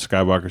just about the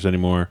Skywalkers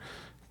anymore.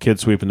 Kid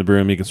sweeping the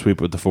broom, he can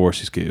sweep with the Force.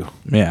 He's cool.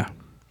 Yeah.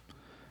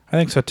 I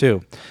think so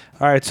too.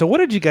 All right. So, what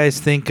did you guys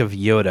think of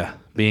Yoda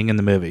being in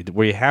the movie?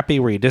 Were you happy?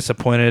 Were you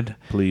disappointed?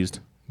 Pleased.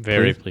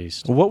 Very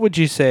pleased. What would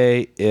you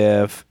say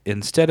if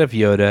instead of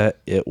Yoda,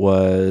 it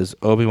was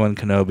Obi-Wan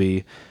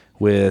Kenobi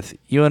with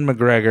Ewan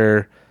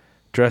McGregor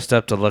dressed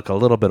up to look a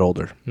little bit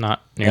older?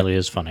 Not nearly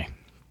as funny.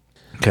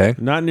 Okay.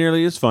 Not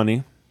nearly as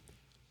funny.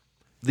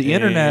 The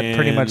internet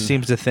pretty much And-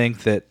 seems to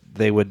think that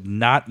they would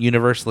not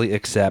universally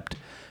accept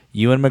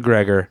Ewan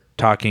McGregor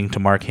talking to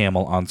Mark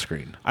Hamill on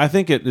screen, I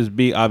think it is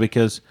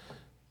because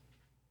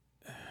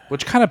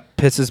which kind of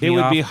pisses me it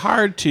would off. be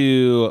hard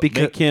to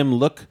make him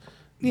look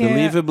Yeah.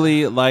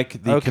 believably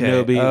like the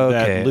Kenobi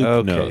that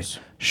Luke knows.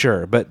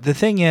 Sure, but the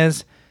thing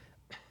is,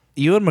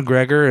 Ewan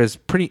McGregor is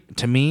pretty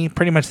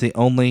much the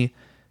only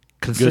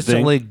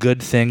consistently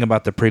good thing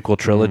about the prequel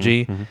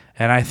trilogy,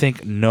 and I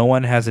think no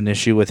one has an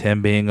issue with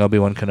him being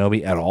Obi-Wan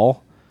Kenobi at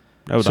all.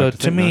 I would So like to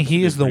think me, that he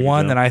would is be the pretty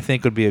one good that job. I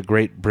think would be a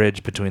great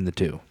bridge between the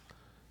two.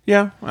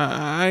 Yeah,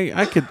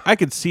 I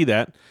could see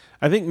that.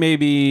 I think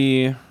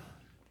maybe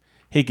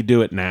he could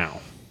do it now.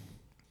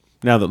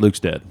 Now that Luke's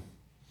dead,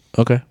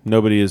 Okay.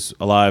 nobody is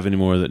alive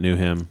anymore that knew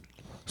him.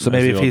 So as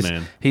maybe the if old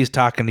man. he's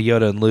talking to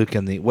Yoda and Luke,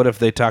 what if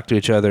they talk to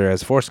each other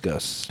as Force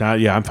ghosts?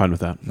 Yeah, I'm fine with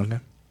that. Okay.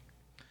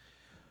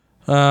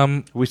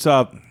 We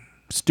saw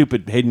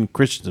stupid Hayden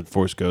Christensen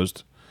Force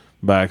Ghost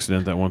by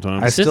accident that one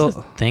time. Is this a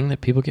thing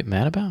that people get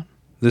mad about?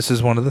 This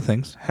is one of the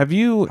things. Have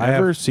you I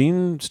ever have-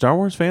 seen Star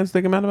Wars fans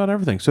think mad about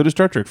everything? So do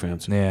Star Trek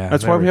fans. Yeah,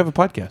 That's why we have a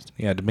podcast.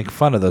 Yeah, to make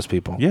fun of those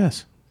people.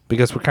 Yes.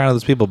 Because we're kind of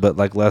those people, but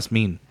like less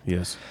mean.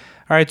 Yes.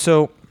 All right,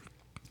 so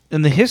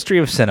in the history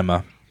of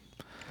cinema,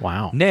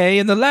 Wow. nay,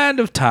 in the land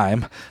of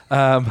time,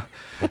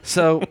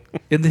 so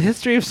in the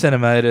history of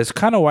cinema, it is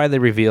kind of widely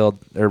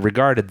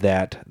regarded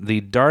that the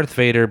Darth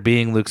Vader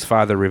being Luke's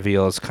father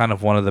reveal is kind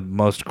of one of the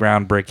most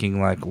groundbreaking,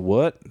 like,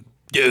 what?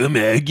 Oh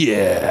my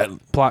God.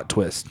 Plot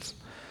twists.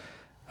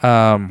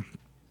 Now,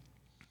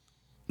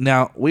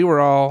 we were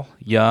all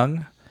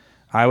young.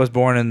 I was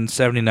born in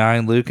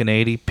 79, Luke in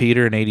 80,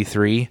 Peter in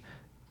 83.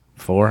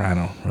 4? I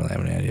don't really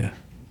have any idea.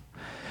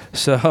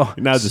 So,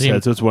 Now just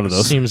said, so it's one of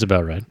those. Seems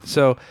about right.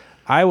 so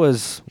I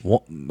was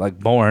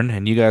born,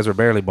 and you guys were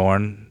barely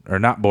born, or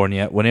not born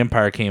yet, when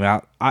Empire came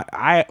out.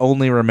 I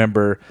only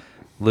remember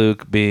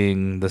Luke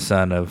being the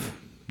son of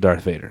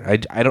Darth Vader.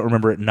 I don't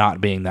remember it not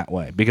being that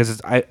way,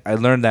 because I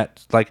learned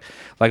that, like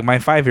my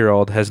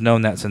 5-year-old has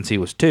known that since he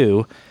was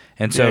 2,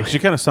 and so So you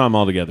kind of saw them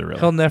all together,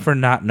 really. he'll never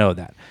not know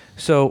that.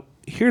 So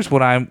here's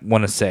what I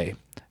want to say.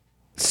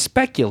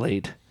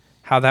 Speculate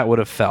how that would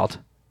have felt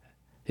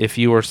if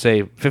you were,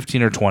 say,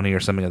 15 or 20 or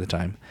something at the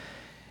time.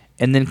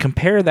 And then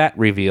compare that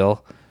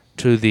reveal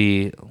to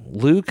the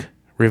Luke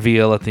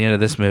reveal at the end of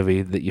this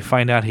movie that you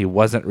find out he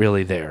wasn't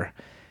really there.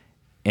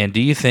 And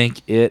do you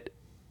think it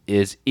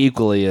is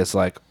equally as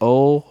like,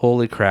 oh,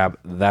 holy crap,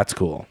 that's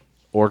cool,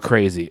 or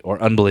crazy,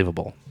 or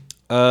unbelievable?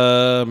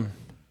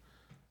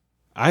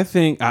 I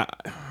think I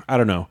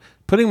don't know.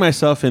 Putting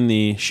myself in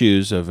the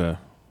shoes of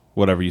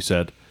whatever you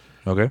said,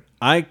 Okay.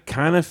 I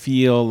kind of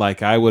feel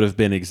like I would have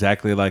been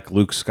exactly like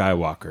Luke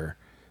Skywalker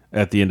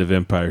at the end of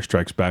Empire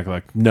Strikes Back.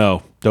 Like,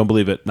 no, don't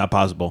believe it. Not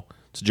possible.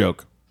 It's a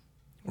joke.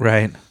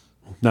 Right.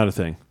 Not a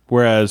thing.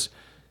 Whereas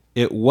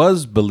it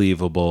was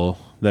believable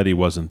that he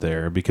wasn't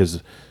there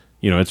because,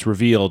 it's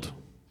revealed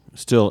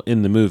still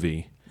in the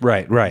movie.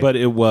 Right. But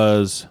it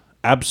was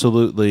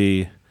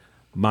absolutely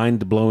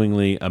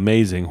mind-blowingly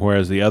amazing,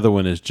 whereas the other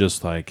one is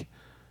just like,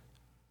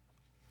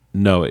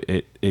 no,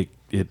 it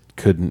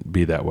couldn't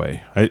be that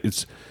way.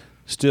 It's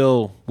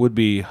still would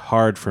be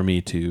hard for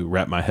me to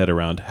wrap my head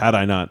around had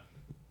I not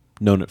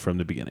known it from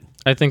the beginning.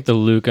 I think the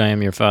Luke, I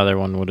am your father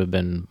one would have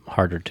been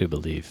harder to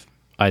believe.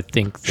 I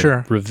think the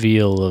Sure.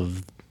 reveal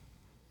of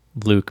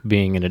Luke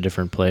being in a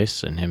different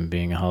place and him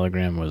being a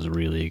hologram was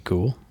really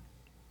cool.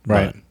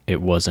 Right. But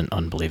it wasn't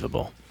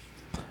unbelievable.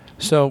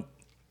 So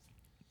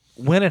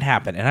when it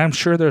happened, and I'm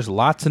sure there's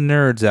lots of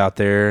nerds out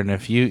there, and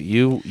if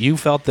you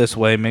felt this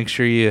way, make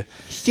sure you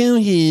So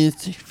his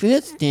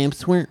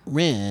footsteps weren't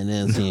red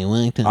as he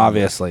walked on.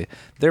 obviously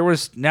there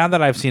was, now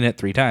that I've seen it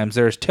 3 times,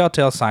 there's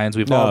telltale signs.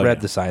 We've all Oh, read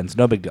yeah. the signs.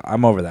 No big deal.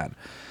 I'm over that.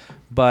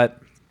 But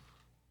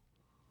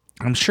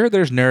I'm sure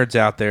there's nerds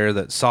out there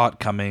that saw it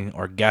coming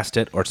or guessed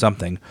it or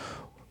something.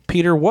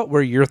 Peter, what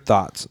were your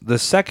thoughts? The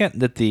second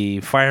that the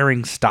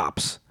firing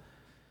stops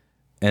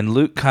and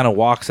Luke kind of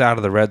walks out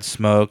of the red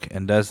smoke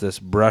and does this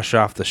brush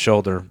off the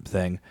shoulder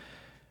thing,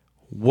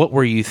 what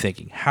were you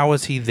thinking? How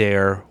was he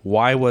there?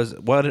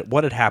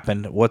 What had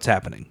happened? What's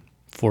happening?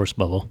 Force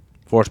bubble.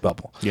 Force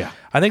bubble. Yeah.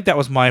 I think that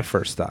was my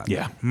first thought.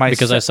 Yeah.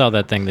 Because I saw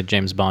that thing that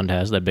James Bond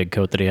has, that big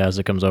coat that he has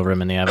that comes over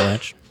him in the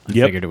avalanche. I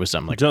figured it was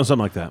something like that.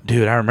 Something like that.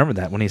 Dude, I remember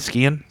that when he's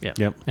skiing. Yeah.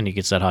 Yep. And he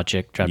gets that hot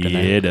chick trapped in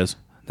Yeah, there. it is.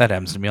 That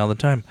happens to me all the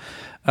time.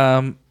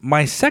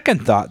 My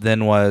second thought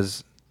then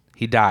was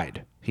he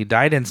died. He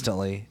died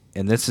instantly,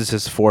 and this is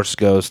his Force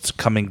ghost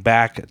coming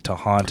back to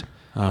haunt.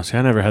 Oh, see,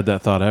 I never had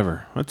that thought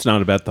ever. That's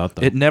not a bad thought,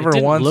 though. It never It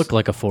didn't once look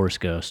like a Force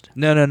ghost.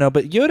 No.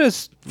 But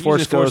Yoda's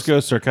Force ghost.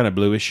 ghosts are kind of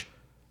bluish.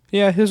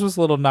 Yeah, his was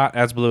a little not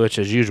as bluish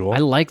as usual. I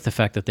like the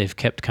fact that they've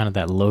kept kind of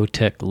that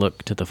low-tech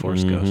look to the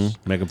Force ghosts.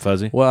 Make them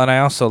fuzzy. Well, and I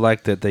also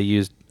like that they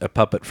used a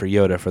puppet for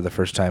Yoda for the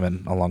first time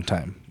in a long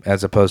time,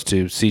 as opposed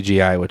to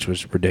CGI, which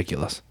was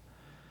ridiculous.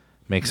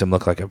 Makes him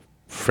look like a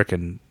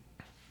frickin'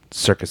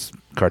 circus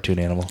cartoon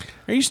animal.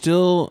 Are you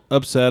still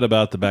upset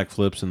about the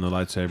backflips and the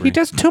lightsaber? He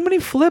does too many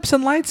flips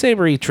and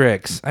lightsaber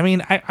tricks. I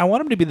mean, I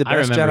want him to be the I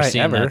best remember Jedi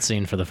seeing ever. that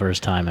scene for the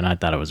first time, and I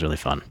thought it was really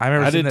fun. I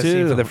remember seeing that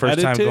scene for the first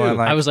time going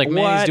like, I was like,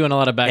 man, he's doing a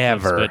lot of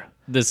backflips, whatever. but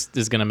this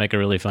is going to make a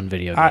really fun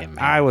video I, game.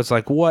 I was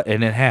like, what?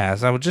 And it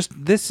has. I was just,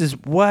 this is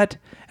what?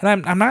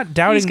 And I'm not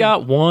doubting. He's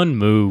got one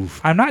move.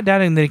 I'm not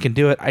doubting that he can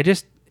do it. I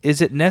just, is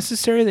it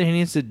necessary that he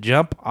needs to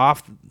jump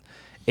off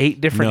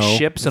 8 different No,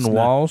 ships it's and not.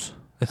 walls?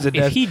 Is it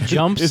If he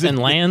jumps and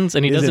lands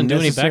and he is it doesn't do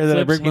any necessary that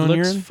I break backflips, he my own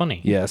looks urine?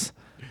 funny. Yes.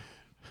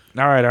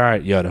 All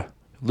right, Yoda.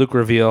 Luke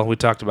reveal. We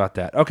talked about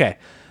that. Okay,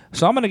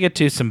 so I'm going to get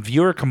to some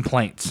viewer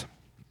complaints.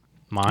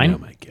 Mine? Oh,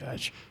 my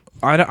gosh.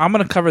 I'm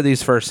going to cover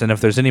these first, and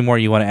if there's any more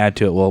you want to add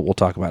to it, we'll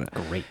talk about it.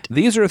 Great.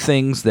 These are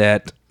things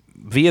that,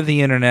 via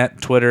the internet,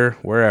 Twitter,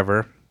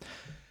 wherever,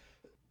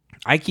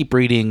 I keep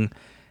reading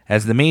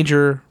as the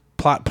major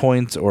plot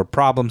points or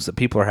problems that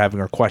people are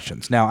having or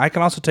questions. Now, I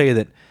can also tell you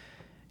that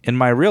in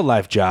my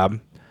real-life job,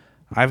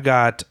 I've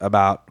got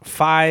about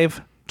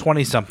 5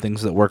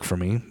 20-somethings that work for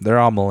me. They're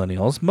all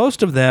millennials.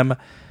 Most of them,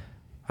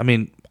 I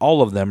mean,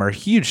 all of them are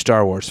huge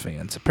Star Wars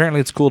fans. Apparently,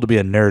 it's cool to be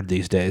a nerd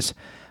these days.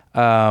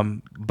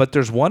 But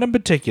there's one in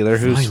particular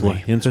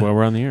Hence why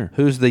we're on the air.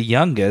 who's the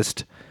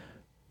youngest,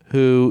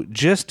 who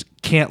just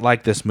can't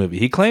like this movie.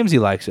 He claims he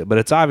likes it, but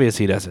it's obvious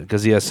he doesn't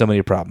because he has so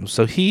many problems.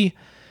 So he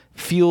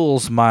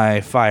fuels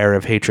my fire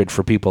of hatred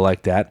for people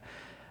like that.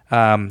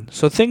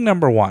 So thing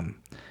number 1.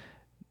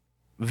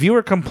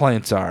 Viewer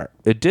complaints are,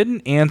 it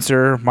didn't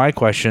answer my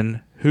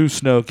question, who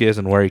Snoke is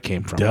and where he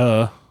came from.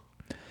 Duh.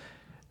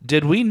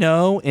 Did we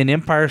know in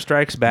Empire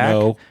Strikes Back?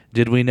 No.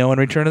 Did we know in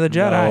Return of the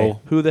Jedi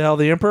No. who the hell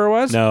the Emperor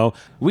was? No.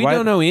 We Why-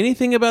 don't know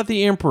anything about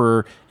the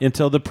Emperor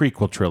until the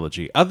prequel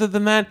trilogy. Other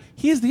than that,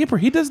 he is the Emperor.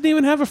 He doesn't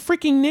even have a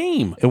freaking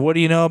name. And what do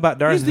you know about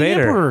Darth He's the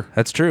Vader? Emperor.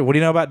 That's true. What do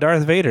you know about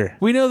Darth Vader?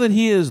 We know that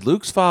he is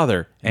Luke's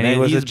father. And he that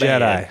was a he's Jedi.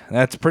 bad.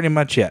 That's pretty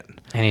much it.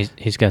 And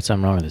he's got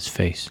something wrong with his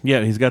face.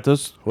 Yeah, he's got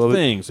those Well,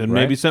 things. And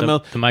right. maybe something The-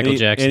 else. the Michael and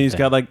Jackson And he's thing.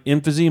 got like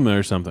emphysema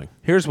or something.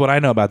 Here's what I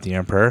know about the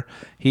Emperor.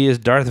 He is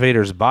Darth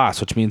Vader's boss,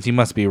 which means he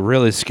must be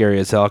really scary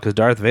as hell because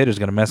Darth Vader's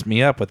going to mess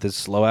me up with his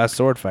slow-ass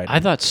sword fighting.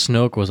 I thought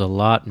Snoke was a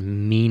lot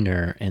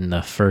meaner in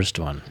the first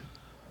one.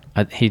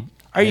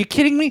 Are you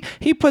kidding me?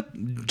 He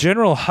put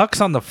General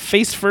Hux on the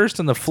face first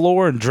on the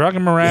floor and drug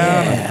him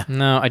around.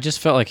 No, I just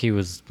felt like he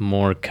was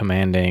more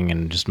commanding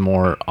and just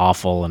more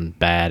awful and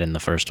bad in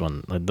the first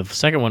one. Like the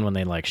second one, when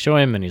they like show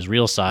him and he's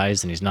real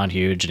size and he's not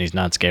huge and he's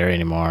not scary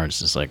anymore, it's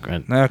just like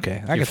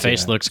Okay, I your can see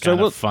face that. looks So kind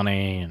we'll- of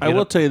funny. And, I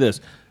will tell you this.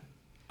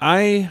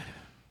 I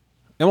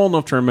am old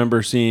enough to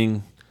remember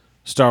seeing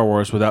Star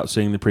Wars without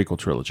seeing the prequel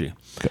trilogy.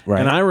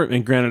 Right.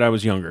 And granted, I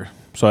was younger,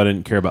 so I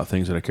didn't care about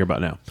things that I care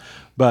about now.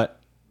 But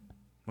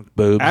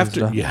Boobs and after,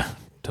 stuff. yeah,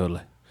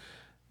 totally.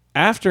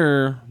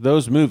 After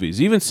those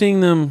movies, even seeing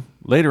them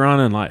later on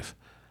in life,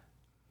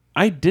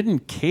 I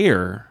didn't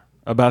care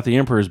about the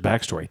Emperor's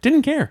backstory.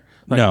 Didn't care.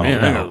 Like, No,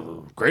 man,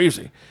 no. that's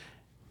crazy.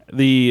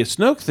 The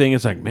Snoke thing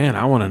is like, man,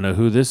 I want to know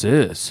who this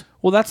is.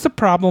 Well, that's the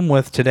problem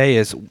with today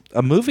is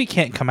a movie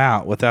can't come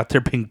out without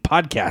there being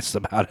podcasts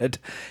about it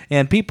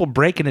and people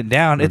breaking it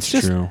down. It's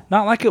That's just true.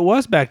 not like it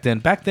was back then.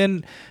 Back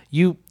then,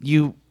 you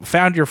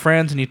found your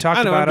friends and you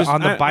talked about it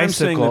on the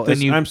bicycle. And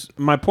you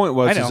my point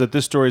was I know. is that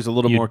this story is a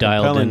little you more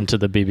dialed compelling. into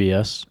the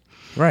BBS.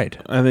 right.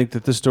 I think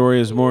that this story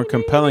is more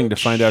compelling to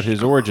find out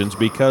his origins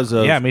because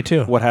of Yeah, me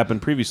too. what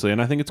happened previously,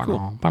 and I think it's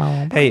cool.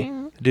 Hey,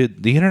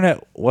 dude, the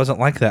internet wasn't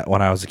like that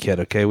when I was a kid.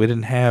 Okay, we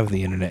didn't have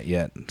the internet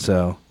yet,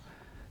 so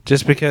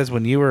just because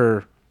when you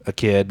were a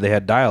kid they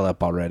had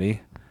dial-up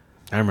already.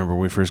 I remember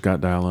when we first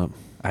got dial-up.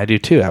 I do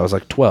too. I was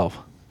like 12,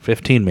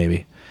 15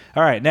 maybe.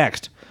 All right,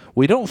 next.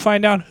 We don't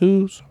find out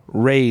whose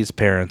Rey's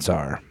parents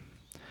are.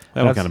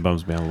 That one That's- kind of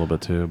bums me out a little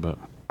bit too, but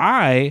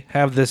I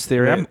have this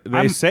theory.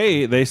 they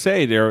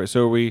say there.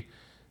 So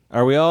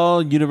are we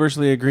all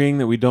universally agreeing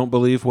that we don't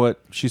believe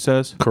what she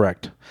says?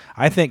 Correct.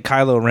 I think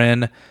Kylo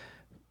Ren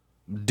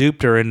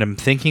duped her into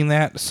thinking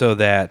that so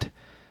that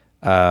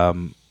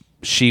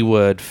she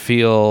would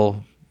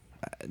feel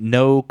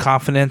no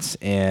confidence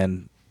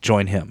and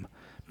join him,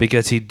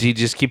 because he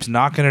just keeps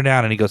knocking her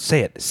down and he goes,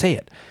 say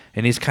it.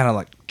 And he's kind of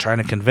like trying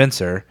to convince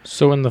her.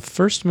 So in the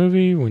first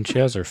movie, when she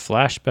has her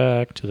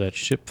flashback to that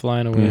ship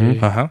flying away,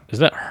 is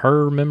that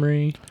her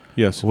memory?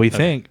 Yes. We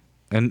think.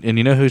 And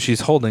you know who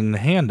she's holding the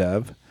hand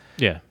of?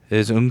 Yeah.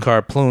 Is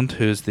Unkar Plunt,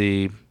 who's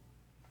the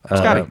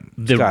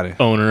The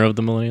owner of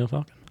the Millennium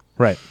Falcon.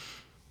 Right.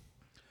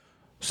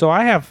 So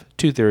I have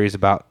two theories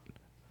about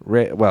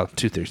Rey. Well,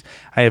 two theories.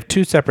 I have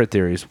two separate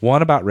theories.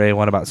 One about Rey,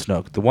 one about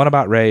Snoke. The one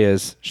about Rey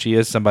is she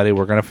is somebody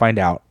we're going to find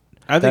out.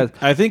 I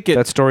think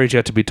that story's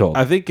yet to be told.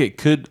 I think it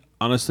could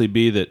honestly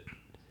be that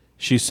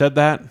she said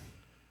that,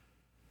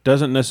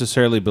 doesn't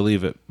necessarily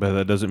believe it, but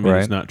that doesn't mean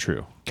it's not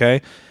true.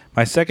 Okay.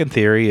 My second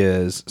theory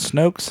is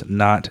Snoke's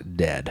not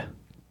dead.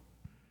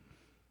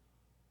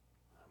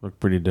 Look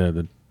pretty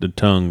dead. The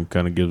tongue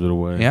kind of gives it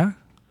away. Yeah.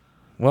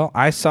 Well,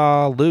 I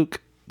saw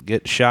Luke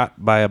get shot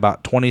by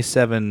about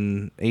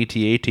 27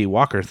 AT-AT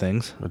walker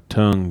things. The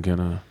tongue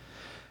gonna.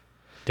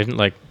 Didn't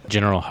like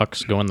General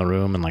Hux go in the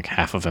room and like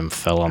half of him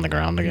fell on the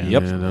ground again?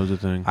 Yep. Yeah, that was the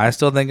thing. I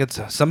still think it's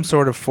some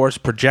sort of force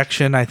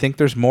projection. I think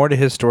there's more to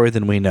his story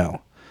than we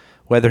know.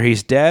 Whether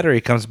he's dead or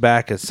he comes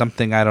back is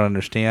something I don't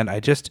understand. I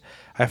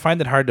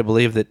find it hard to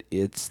believe that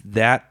it's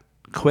that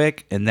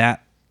quick and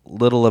that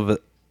little of a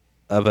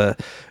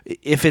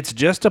if it's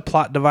just a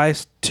plot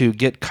device to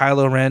get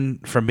Kylo Ren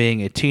from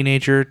being a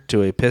teenager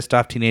to a pissed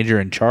off teenager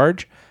in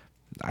charge,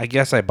 I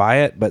guess I buy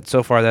it, but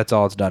so far that's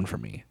all it's done for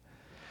me.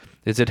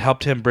 Is it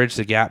helped him bridge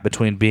the gap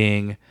between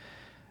being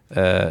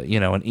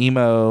an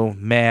emo,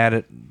 mad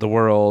at the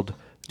world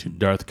To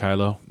Darth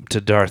Kylo.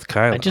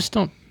 I just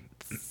don't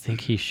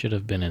think he should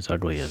have been as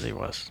ugly as he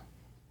was.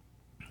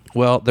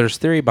 Well, there's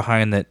theory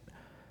behind that.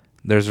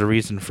 There's a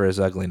reason for his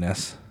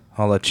ugliness.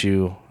 I'll let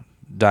you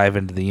dive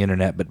into the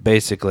internet, but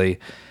basically,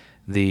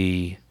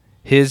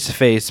 his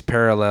face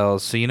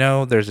parallels.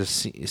 So there's a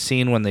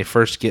scene when they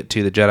first get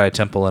to the Jedi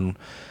Temple, and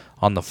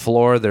on the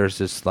floor there's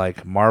this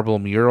like marble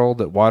mural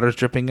that water's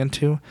dripping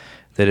into.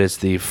 That is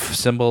the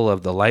symbol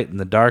of the light and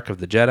the dark of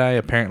the Jedi.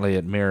 Apparently,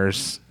 it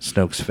mirrors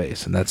Snoke's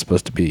face, and that's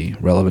supposed to be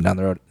relevant down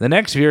the road. The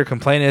next viewer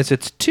complaint is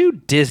it's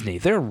too Disney.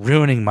 They're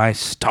ruining my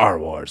Star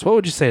Wars. What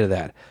would you say to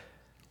that?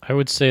 I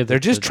would say that They're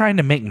just trying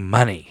to make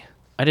money.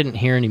 I didn't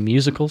hear any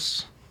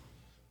musicals.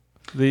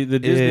 The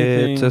Disney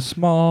thing. It's a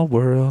small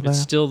world. It's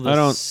still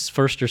the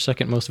first or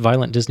second most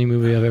violent Disney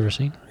movie I've ever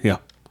seen. Yeah.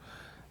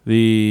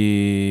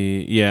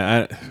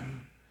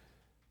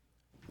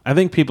 I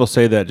think people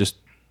say that just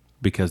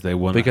because they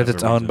want because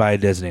it's owned by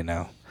Disney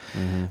now.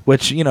 Mm-hmm.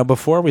 Which,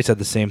 before we said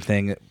the same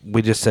thing.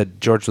 We just said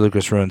George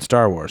Lucas ruined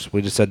Star Wars.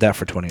 We just said that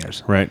for 20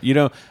 years. Right.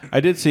 I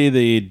did see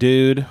the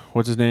dude,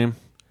 what's his name?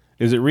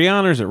 Is it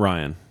Rian or is it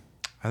Ryan?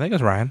 I think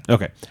it's Ryan.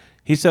 Okay.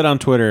 He said on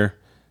Twitter,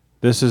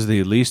 this is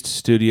the least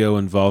studio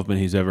involvement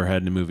he's ever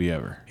had in a movie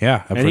ever.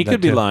 Yeah. And he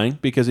could be lying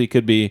because he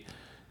could be,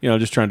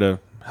 just trying to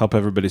help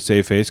everybody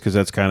save face because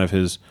that's kind of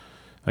his,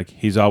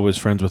 he's always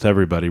friends with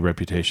everybody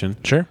reputation.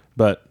 Sure.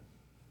 But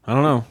I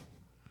don't know.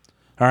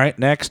 All right,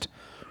 next.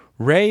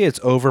 Rey is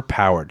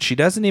overpowered. She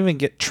doesn't even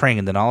get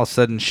trained, and all of a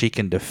sudden she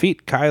can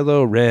defeat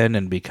Kylo Ren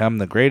and become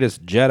the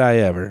greatest Jedi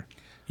ever.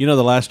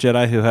 The Last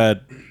Jedi who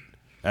had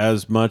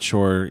as much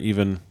or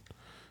even,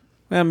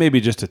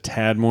 maybe just a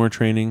tad more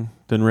training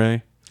than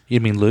Rey? You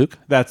mean Luke?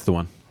 That's the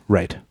one.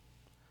 Right.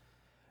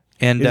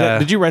 And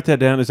did you write that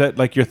down? Is that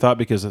like your thought?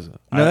 Because no,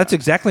 that's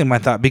exactly my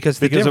thought.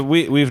 Because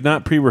we've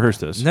not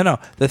pre-rehearsed this. No.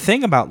 The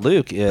thing about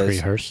Luke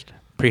is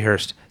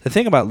pre-rehearsed. The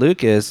thing about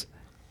Luke is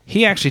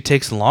he actually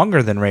takes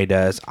longer than Rey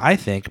does, I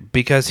think,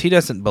 because he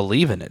doesn't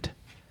believe in it.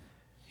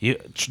 You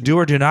do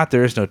or do not,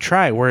 there is no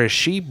try. Whereas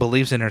she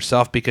believes in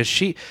herself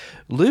because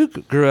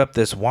Luke grew up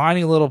this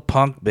whiny little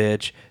punk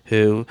bitch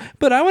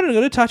but I wanted to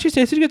go to Tachi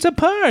Station to get some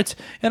parts,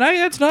 and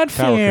that's not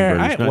power fair.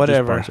 Not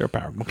whatever. Just parts,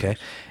 power. Okay,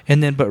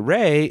 and then but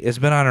Rey has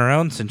been on her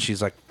own since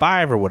she's like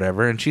 5 or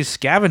whatever, and she's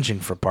scavenging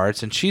for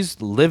parts, and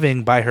she's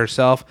living by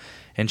herself,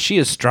 and she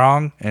is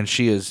strong, and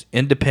she is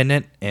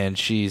independent, and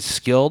she's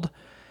skilled,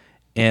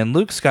 and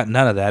Luke's got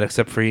none of that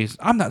except for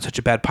I'm not such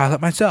a bad pilot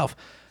myself.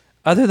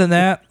 Other than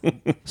that,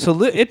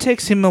 so it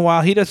takes him a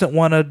while. He doesn't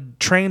want to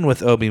train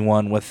with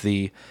Obi-Wan with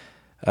the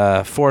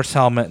Force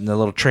helmet and the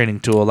little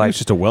training tool. Like it's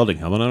just a welding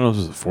helmet. I don't know if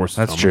it's a Force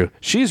helmet. That's true.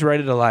 She's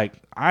ready to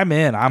I'm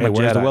in. I'm a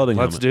where's Jedi. The welding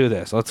Let's helmet? do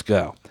this. Let's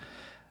go.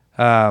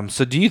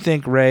 So do you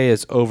think Rey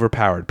is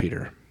overpowered,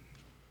 Peter?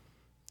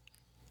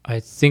 I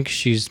think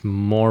she's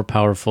more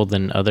powerful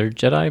than other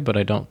Jedi, but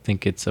I don't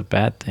think it's a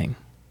bad thing.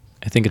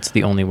 I think it's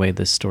the only way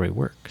this story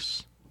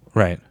works.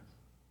 Right.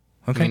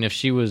 Okay. I mean, if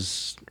she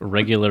was a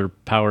regular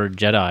powered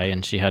Jedi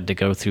and she had to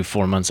go through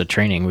 4 months of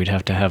training, we'd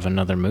have to have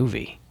another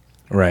movie.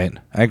 Right.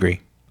 I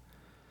agree.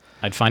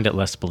 I'd find it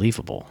less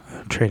believable.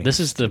 Training. This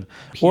is the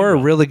or a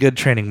really good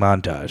training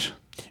montage.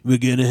 We're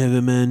gonna have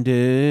a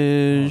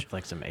montage,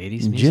 like some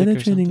 80s music or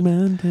training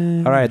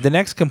something. montage. All right. The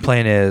next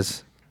complaint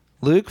is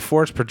Luke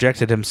force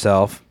projected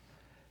himself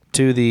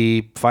to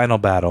the final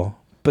battle,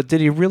 But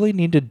did he really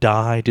need to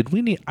die?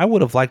 I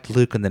would have liked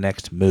Luke in the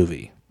next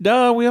movie.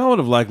 No, we all would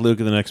have liked Luke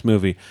in the next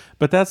movie,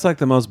 but that's like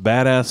the most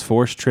badass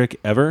Force trick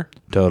ever.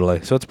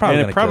 Totally. So it's probably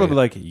And gonna it probably kill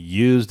you. like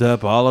used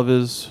up all of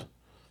his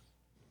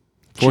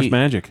Force Cheat.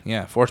 magic.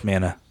 Yeah, Force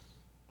mana.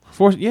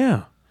 Force,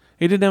 yeah.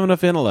 He didn't have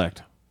enough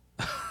intellect.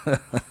 All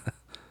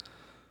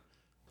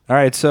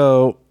right,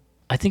 so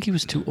I think he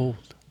was too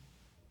old.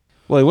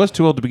 Well, he was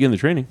too old to begin the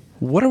training.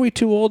 what are we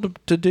too old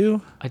to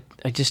do?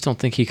 I just don't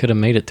think he could have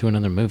made it to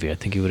another movie. I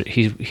think he would.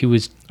 He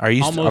was. Are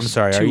you? I'm almost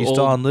sorry. Are too you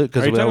still old- on Luke?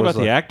 Are you talking about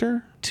like, the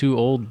actor? Too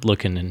old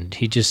looking, and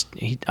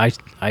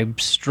I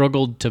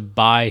struggled to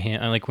buy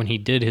him. Like when he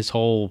did his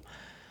whole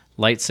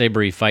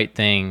lightsabery fight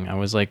thing, I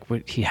was like,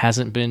 what, he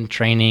hasn't been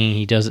training.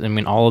 He doesn't. I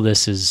mean, all of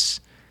this is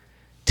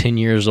 10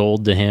 years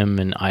old to him,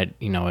 and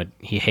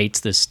he hates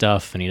this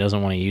stuff and he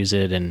doesn't want to use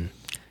it. And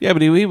Yeah,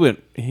 but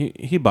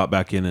he bought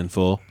back in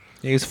full.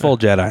 He's full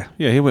Jedi.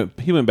 Yeah, he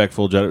went back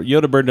full Jedi.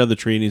 Yoda burned down the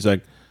tree, and he's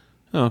like,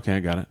 "Oh, okay, I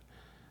got it."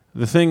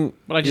 The thing,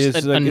 but I just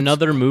is, like,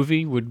 another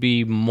movie would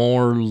be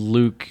more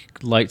Luke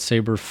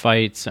lightsaber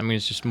fights. I mean,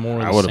 it's just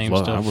more of the same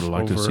stuff. I would have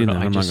liked to have over seen and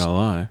that. I I'm just not gonna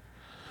lie,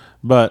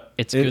 but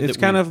It's good it's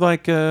that kind we of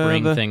like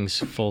bring things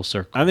full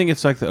circle. I think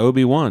it's like the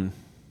Obi-Wan.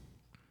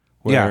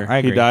 Yeah, I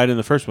agree. He died in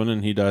the first one,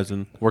 and he dies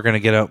in. We're gonna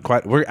get out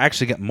quite. We're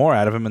actually getting more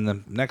out of him in the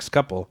next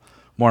couple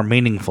more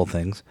meaningful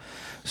things.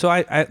 So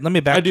I let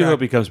me backtrack. I do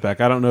hope he comes back.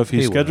 I don't know if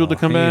he's He scheduled will. to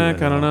come He back.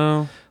 I don't will.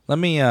 know. Let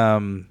me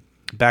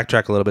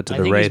backtrack a little bit to I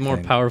the think Rey he's more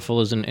thing. powerful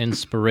as an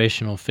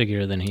inspirational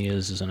figure than he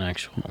is as an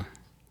actual.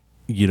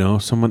 You know,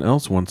 someone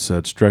else once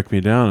said, "Strike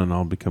me down, and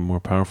I'll become more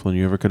powerful than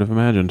you ever could have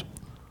imagined."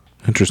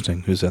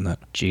 Interesting. Who said that?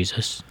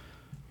 Jesus.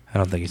 I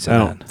don't think he said I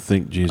that. don't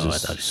think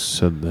Jesus thought he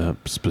said that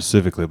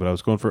specifically, but I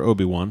was going for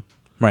Obi-Wan.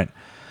 Right.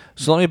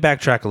 So let me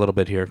backtrack a little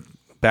bit here.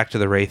 Back to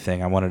the Rey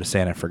thing. I wanted to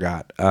say and I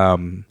forgot.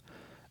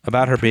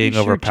 About her being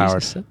Pretty sure overpowered.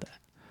 Jesus said that.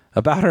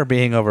 About her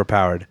being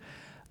overpowered.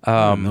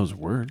 Those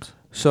words.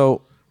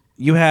 So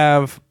you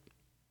have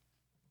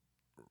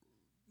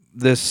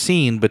this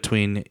scene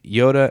between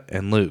Yoda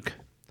and Luke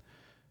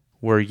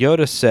where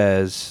Yoda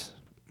says,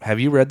 "Have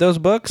you read those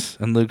books?"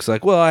 And Luke's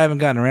like, "Well, I haven't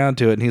gotten around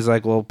to it." And he's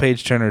like, "Well,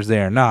 page turners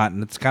they are not."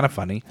 And it's kind of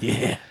funny.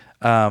 Yeah.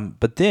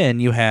 But then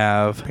you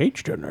have...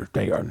 Page turners,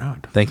 they are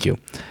not. Thank you.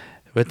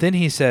 But then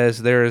he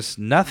says there's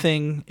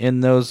nothing in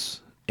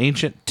those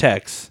ancient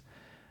texts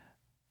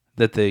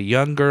that the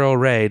young girl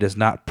Rey does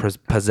not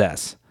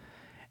possess.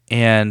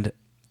 And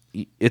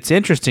it's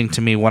interesting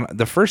to me. When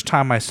the first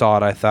time I saw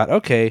it, I thought,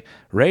 okay,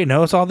 Rey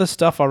knows all this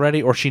stuff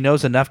already, or she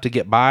knows enough to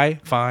get by,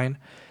 fine.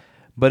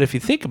 But if you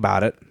think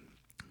about it,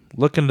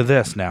 look into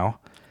this now.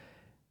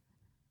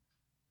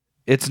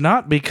 It's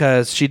not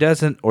because she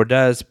doesn't or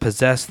does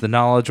possess the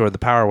knowledge or the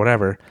power or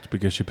whatever. It's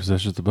because she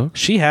possesses the book.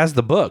 She has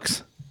the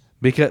books.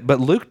 But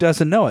Luke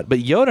doesn't know it. But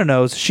Yoda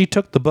knows she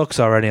took the books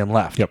already and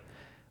left. Yep.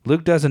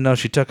 Luke doesn't know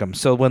she took them.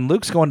 So when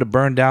Luke's going to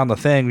burn down the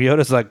thing,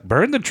 Yoda's like,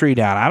 burn the tree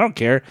down. I don't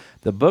care.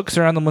 The books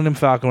are on the Millennium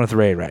Falcon with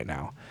Rey right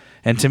now.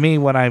 And to me,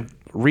 when I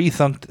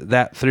rethunked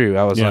that through,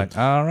 I was Yeah. like,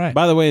 all right.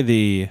 By the way,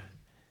 the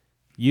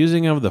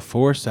using of the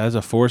Force as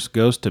a Force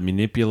ghost to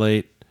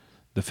manipulate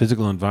the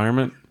physical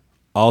environment,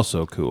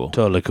 also cool.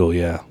 Totally cool,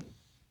 yeah.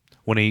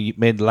 When he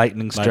made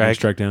lightning strike. Lightning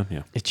strike down,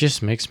 yeah. It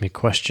just makes me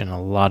question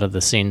a lot of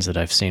the scenes that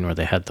I've seen where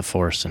they had the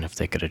Force, and if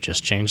they could have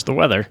just changed the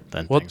weather,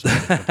 then Well, things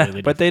would be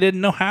completely but they didn't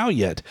know how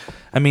yet.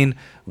 I mean,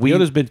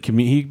 Yoda's been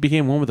he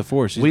became one with the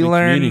Force. He's we been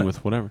learn- communing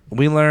with whatever.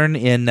 We learn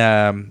in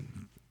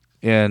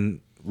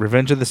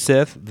Revenge of the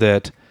Sith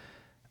that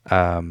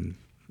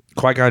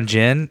Qui-Gon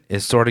Jinn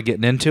is sort of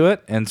getting into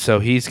it, and so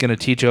he's going to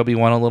teach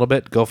Obi-Wan a little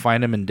bit, go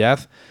find him in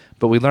death.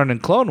 But we learn in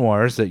Clone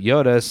Wars that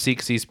Yoda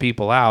seeks these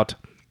people out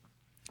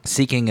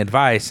seeking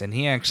advice, and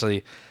he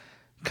actually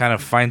kind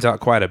of finds out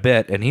quite a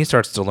bit, and he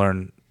starts to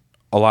learn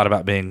a lot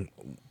about being,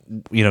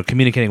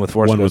 communicating with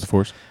Force. One with the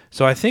Force.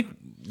 So I think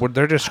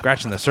they're just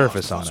scratching the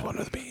surface on it. One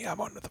with me. I'm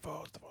one with the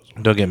Force.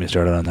 Don't get me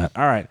started on that.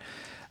 All right.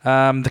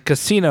 The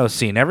casino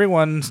scene.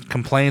 Everyone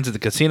complains that the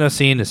casino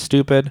scene is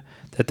stupid,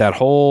 that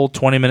whole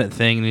 20-minute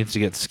thing needs to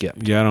get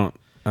skipped. Yeah,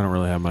 I don't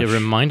really have much. It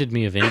reminded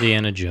me of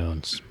Indiana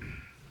Jones.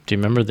 Do you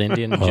remember the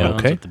Indiana Jones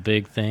Okay. with the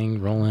big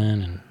thing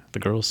rolling and the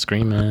girls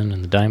screaming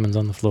and the diamonds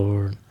on the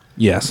floor?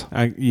 Yes.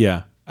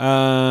 Yeah.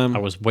 I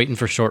was waiting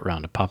for Short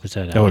Round to pop his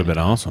head out. That would have been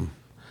awesome.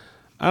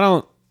 I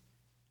don't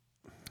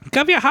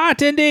Come your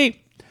heart,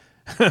 Indy.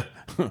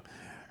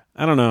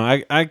 I don't know.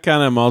 I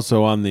kind of am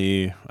also on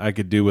the I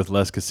could do with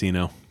less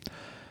casino.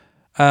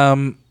 So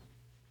I'm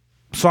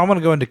going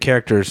to go into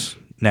characters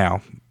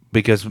now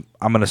because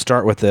I'm going to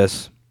start with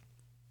this,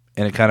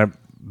 and it kind of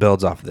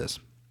builds off this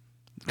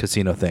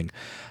casino thing.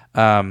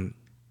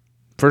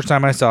 First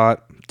time I saw it,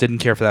 didn't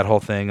care for that whole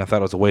thing. I thought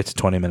it was a waste of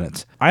 20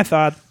 minutes. I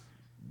thought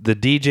the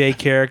DJ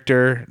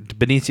character,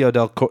 Benicio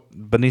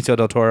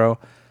del Toro,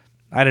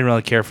 I didn't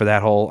really care for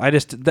that whole. I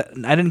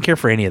didn't care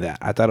for any of that.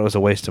 I thought it was a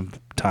waste of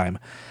time.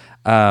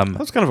 That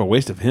was kind of a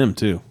waste of him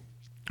too.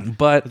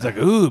 But It's like,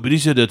 ooh,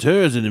 Benicio del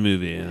Toro's in the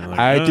movie. And I'm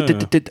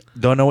like,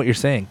 don't know what you're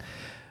saying.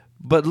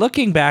 But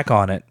looking back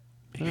on it,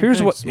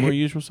 Here's what more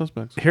usual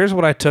suspects. Here's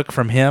what I took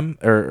from him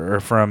or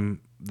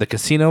from the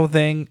casino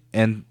thing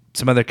and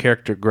some other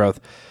character growth.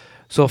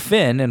 So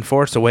Finn in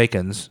Force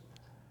Awakens,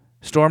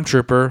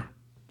 Stormtrooper,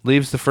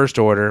 leaves the First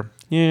Order.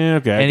 Yeah,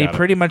 okay. And he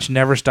pretty much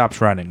never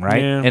stops running,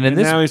 right? Yeah, and in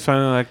this, now he's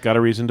finally got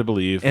a reason to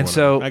believe. And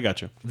whatever. so I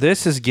got you.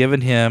 This has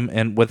given him,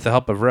 and with the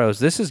help of Rose,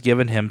 this has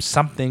given him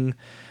something.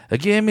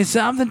 Give me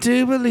something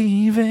to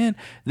believe in.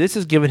 This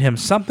has given him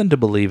something to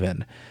believe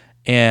in,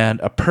 and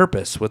a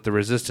purpose with the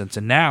Resistance.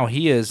 And now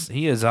he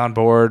is on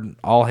board,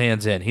 all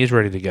hands in. He's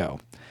ready to go.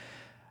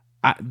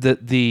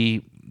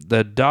 The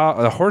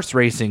horse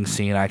racing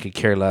scene, I could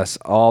care less.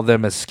 All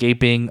them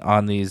escaping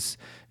on these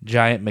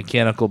giant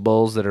mechanical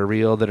bulls that are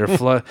real, that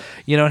are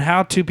and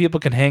how two people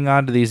can hang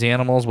on to these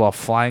animals while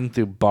flying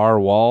through bar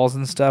walls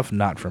and stuff.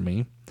 Not for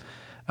me.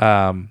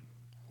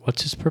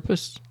 What's his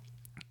purpose?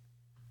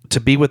 To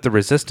be with the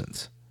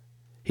Resistance.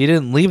 He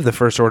didn't leave the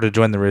First Order to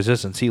join the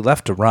Resistance. He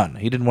left to run.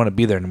 He didn't want to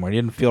be there anymore. He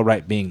didn't feel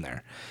right being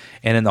there.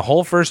 And in the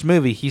whole first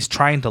movie, he's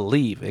trying to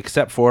leave,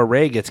 except for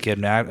Rey gets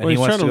kidnapped and he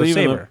wants to go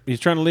save her. He's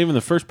trying to leave in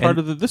the first part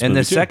of this movie. And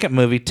the second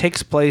movie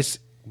takes place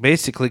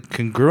basically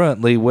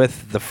congruently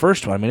with the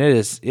first one. I mean,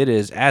 it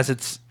is as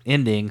it's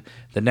ending,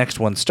 the next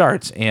one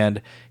starts,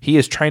 and he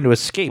is trying to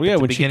escape. Well, yeah, at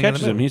the when she beginning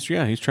catches of the him,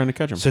 he's trying to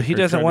catch him. So he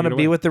doesn't want to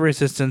be with the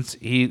Resistance.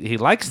 He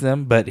likes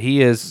them, but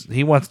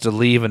he wants to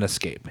leave and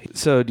escape.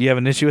 So do you have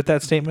an issue with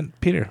that statement,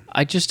 Peter?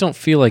 I just don't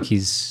feel like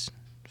he's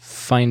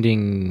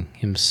finding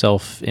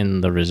himself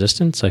in the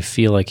Resistance. I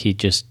feel like he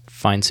just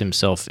finds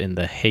himself in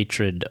the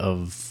hatred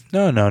of...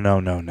 No.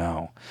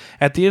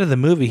 At the end of the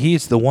movie,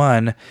 he's the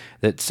one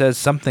that says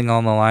something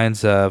on the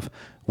lines of,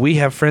 we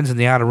have friends in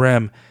the Outer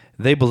Rim.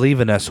 They believe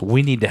in us.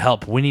 We need to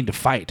help. We need to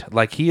fight.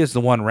 Like, he is the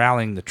one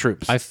rallying the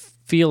troops. I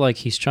feel like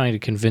he's trying to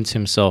convince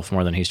himself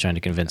more than he's trying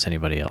to convince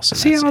anybody else.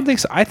 See, I don't think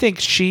so. I think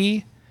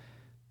she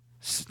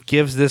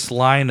gives this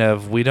line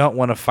of, we don't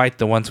want to fight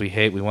the ones we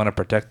hate. We want to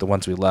protect the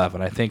ones we love.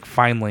 And I think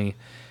finally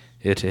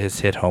it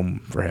has hit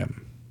home for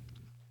him.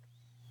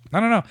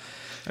 I don't know.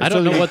 I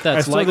don't know what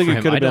that's like for him. I still think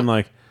it could have been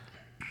like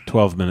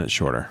 12 minutes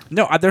shorter.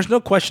 No, there's no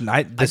question.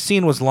 The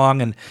scene was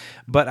long,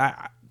 but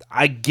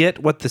I get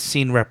what the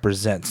scene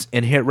represents,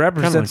 and it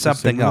represents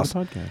something else.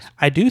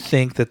 I do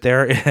think that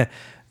there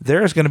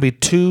is going to be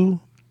two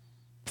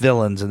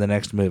villains in the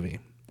next movie.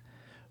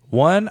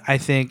 One, I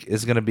think,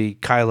 is going to be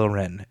Kylo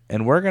Ren,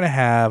 and we're going to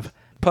have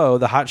Poe,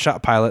 the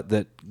hotshot pilot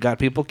that got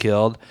people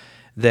killed,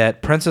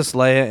 that Princess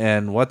Leia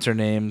and what's her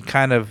name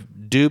kind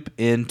of dupe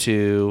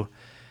into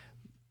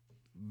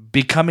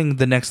becoming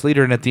the next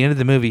leader, and at the end of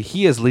the movie,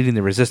 he is leading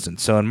the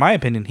Resistance. So in my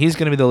opinion, he's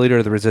going to be the leader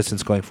of the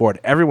Resistance going forward.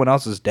 Everyone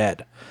else is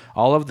dead.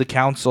 All of the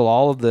council,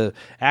 all of the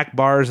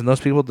Akbars and those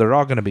people, they're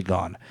all going to be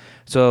gone.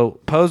 So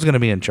Poe's going to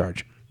be in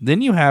charge.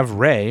 Then you have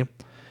Rey.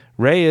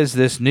 Rey is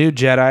this new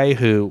Jedi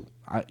who,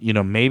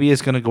 maybe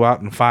is going to go out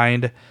and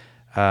find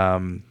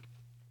other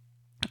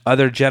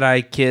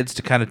Jedi kids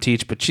to kind of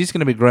teach, but she's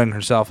going to be growing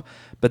herself.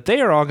 But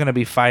they are all going to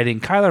be fighting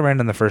Kylo Ren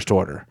in the First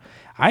Order.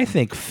 I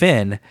think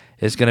Finn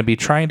is going to be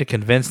trying to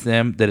convince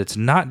them that it's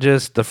not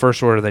just the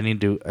First Order they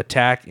need to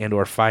attack and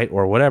or fight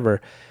or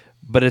whatever,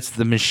 but it's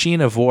the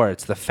machine of war.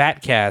 It's the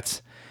fat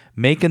cats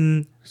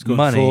making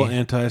money. Full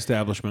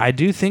anti-establishment. I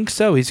do think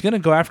so. He's going to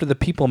go after the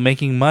people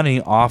making money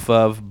off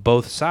of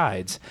both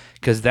sides,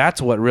 because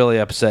that's what really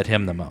upset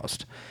him the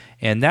most.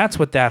 And that's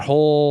what that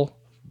whole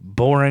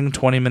boring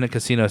 20-minute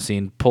casino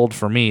scene pulled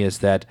for me, is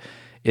that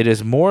it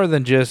is more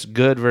than just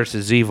good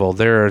versus evil.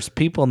 There's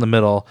people in the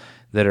middle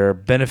that are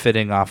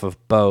benefiting off of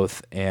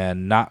both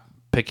and not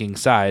picking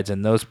sides,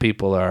 and those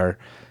people are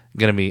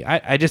going to be...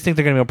 I just think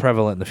they're going to be more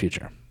prevalent in the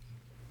future.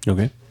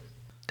 Okay.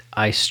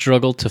 I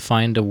struggle to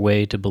find a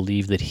way to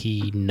believe that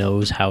he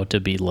knows how to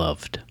be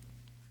loved.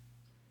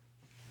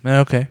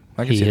 Okay.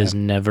 I can see he has that.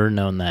 never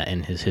known that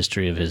in his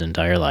history of his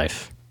entire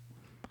life.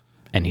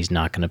 And he's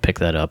not going to pick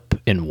that up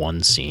in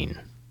one scene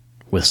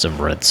with some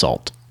red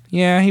salt.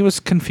 Yeah, he was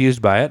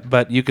confused by it,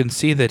 but you can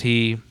see that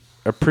he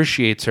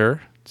appreciates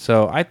her.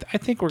 So I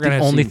think we're going to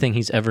The only thing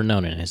he's ever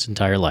known in his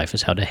entire life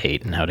is how to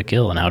hate and how to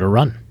kill and how to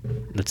run.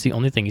 That's the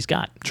only thing he's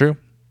got. True.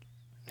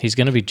 He's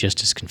going to be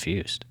just as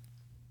confused.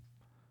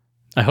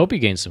 I hope he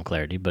gains some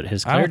clarity, but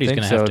his clarity is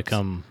going to have to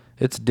come...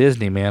 It's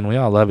Disney, man. We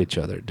all love each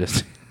other.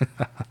 Disney.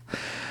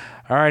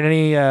 All right,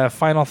 any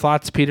final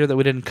thoughts, Peter, that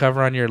we didn't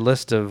cover on your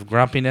list of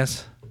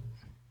grumpiness?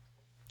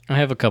 I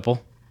have a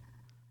couple.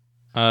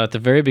 At the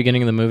very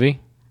beginning of the movie,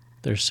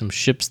 there's some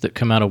ships that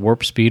come out of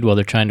warp speed while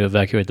they're trying to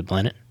evacuate the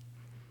planet.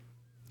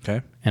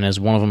 Okay. And as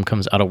one of them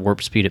comes out of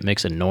warp speed, it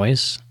makes a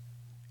noise.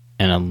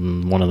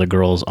 And one of the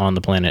girls on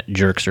the planet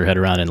jerks her head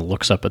around and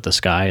looks up at the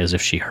sky as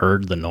if she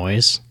heard the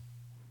noise.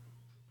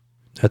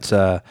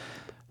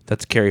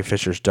 That's Carrie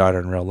Fisher's daughter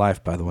in real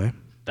life, by the way.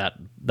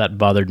 That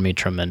bothered me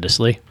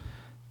tremendously.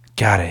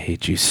 God, I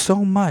hate you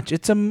so much.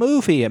 It's a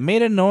movie. It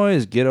made a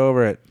noise. Get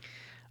over it.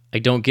 I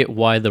don't get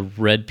why the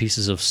red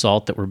pieces of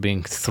salt that were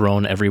being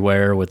thrown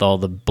everywhere with all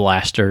the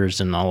blasters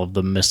and all of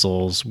the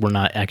missiles were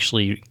not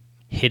actually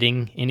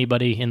hitting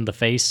anybody in the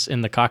face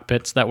in the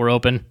cockpits that were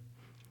open.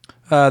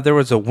 There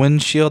was a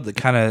windshield that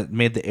kind of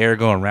made the air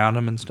go around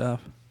him and stuff.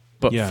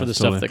 But Yeah, for the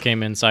totally. stuff that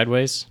came in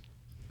sideways,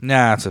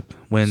 Nah, it's a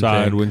wind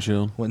Side thing.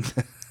 windshield.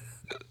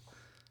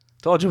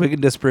 Told you we can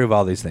disprove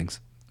all these things.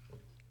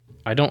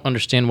 I don't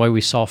understand why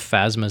we saw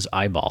Phasma's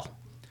eyeball.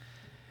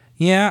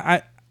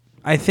 Yeah,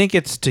 I think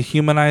it's to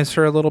humanize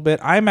her a little bit.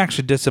 I'm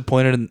actually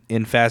disappointed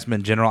in Phasma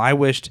in general. I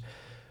wished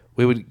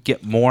we would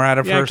get more out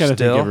of Yeah, her I kind of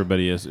still. think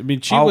everybody is. I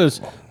mean, she I'll-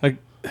 was like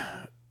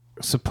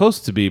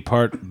supposed to be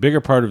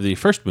bigger part of the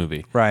first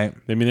movie. Right.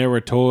 I mean, there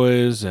were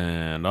toys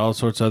and all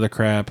sorts of other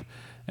crap,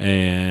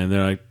 and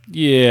they're like,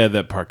 yeah,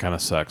 that part kind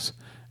of sucks.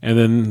 And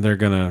then they're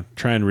gonna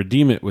try and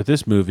redeem it with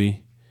this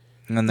movie,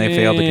 And then they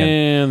failed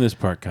again. And this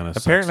part kind of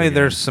Apparently,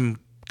 there's some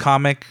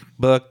comic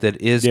book that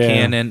is Yeah,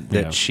 canon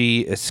that yeah.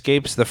 she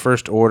escapes the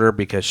First Order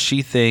because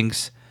she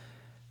thinks,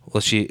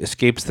 well, she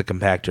escapes the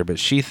compactor, but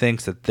she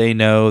thinks that they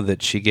know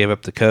that she gave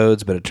up the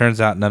codes, but it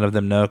turns out none of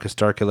them know because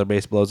Starkiller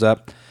Base blows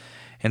up.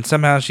 And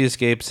somehow she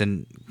escapes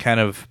and kind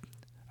of,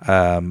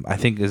 I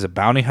think, is a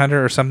bounty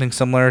hunter or something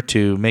similar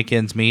to make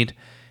ends meet,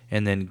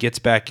 and then gets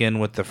back in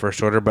with the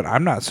First Order. But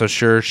I'm not so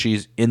sure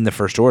she's in the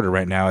First Order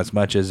right now as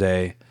much as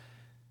a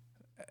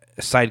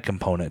side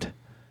component.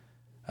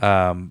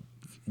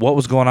 What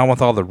was going on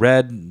with all the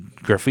red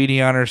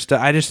graffiti on her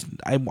stuff?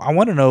 I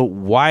want to know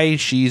why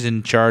she's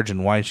in charge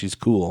and why she's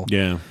cool.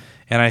 Yeah.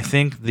 And I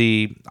think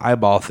the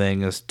eyeball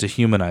thing is to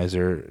humanize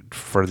her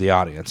for the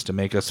audience, to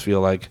make us feel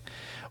like,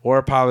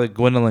 or probably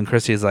Gwendolyn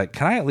Christie is like,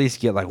 can I at least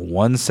get like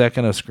 1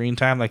 second of screen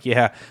time? Like,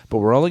 yeah, but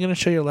we're only going to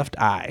show your left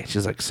eye.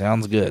 She's like,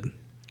 sounds good.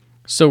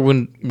 So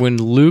when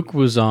Luke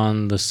was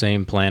on the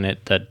same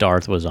planet that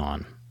Darth was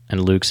on,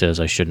 and Luke says,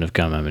 I shouldn't have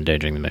come, I'm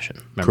endangering the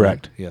mission. Remember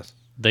that? Yes.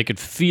 They could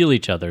feel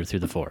each other through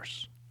the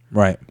Force.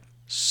 Right.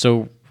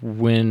 So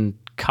when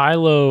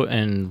Kylo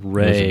and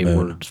Rey There's a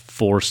were moon.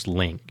 Force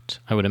linked,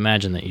 I would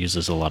imagine that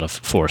uses a lot of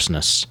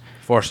Forceness.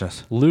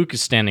 Forceness. Luke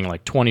is standing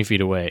like 20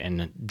 feet away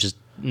and just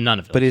none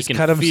of it. But He he's can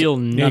cut himself- feel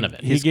none of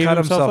it. He's gave cut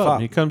himself up.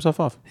 off. He cut himself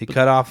off. He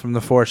cut off from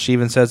the Force. She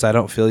even says, I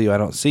don't feel you, I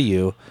don't see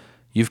you.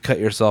 You've cut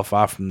yourself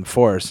off from the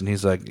Force. And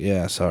he's like,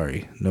 yeah,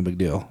 sorry, no big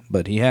deal.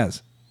 But he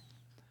has.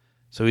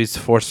 So he's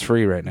Force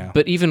free right now.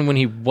 But even when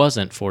he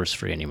wasn't Force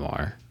free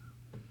anymore,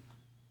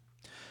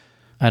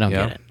 I don't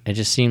Yeah. get it. It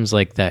just seems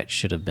like that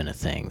should have been a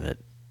thing that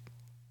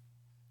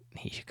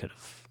he could have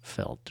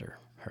felt or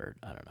heard.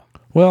 I don't know.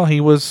 Well, he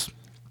was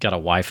Got a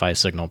Wi-Fi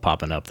signal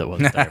popping up that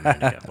wasn't there a minute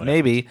ago. Whatever.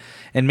 maybe,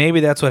 and maybe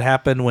that's what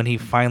happened when he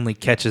finally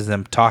catches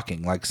them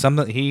talking. Like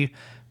he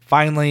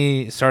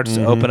finally starts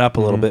to open up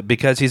a little bit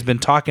because he's been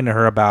talking to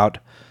her about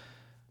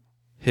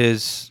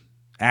his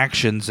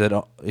actions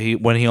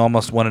when he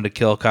almost wanted to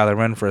kill Kylo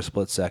Ren for a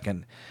split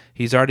second.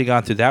 He's already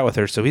gone through that with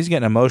her, so he's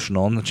getting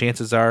emotional, and the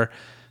chances are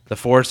the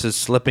Force is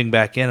slipping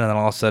back in, and then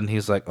all of a sudden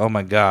he's like, oh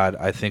my God,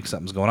 I think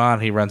something's going on.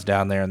 He runs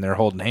down there, and they're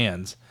holding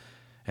hands.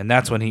 And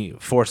that's when he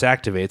Force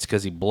activates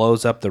because he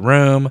blows up the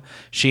room.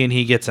 She and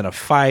he gets in a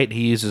fight.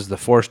 He uses the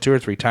Force 2 or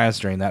 3 times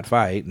during that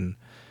fight. And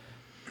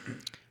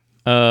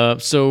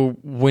So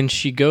when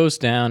she goes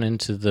down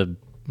into the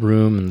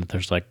room and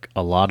there's like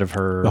a lot of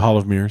her... The Hall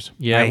of Mirrors.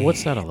 Yeah,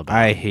 what's that all about?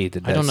 I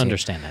hated that I don't scene.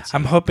 understand that scene.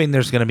 I'm hoping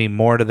there's going to be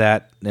more to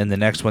that in the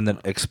next one that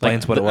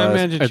explains what it I was.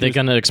 imagine Are she they was-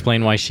 going to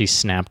explain why she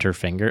snapped her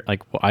finger?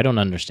 Like, well, I don't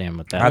understand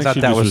what that I is. thought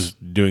she that just was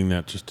doing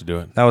that just to do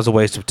it. that was a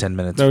waste of 10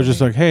 minutes. That was for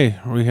just me. like, hey,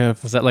 we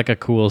have Was that like a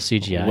cool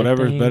CGI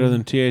whatever's thing? better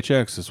than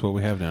THX is what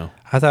we have now.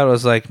 I thought it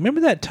was like,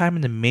 remember that time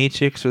in the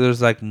Matrix where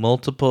there's like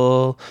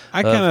multiple.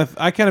 I kind of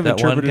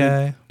that one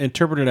guy?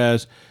 interpreted it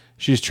as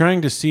she's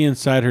trying to see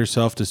inside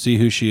herself to see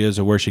who she is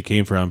or where she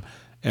came from,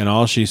 and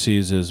all she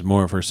sees is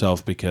more of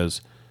herself because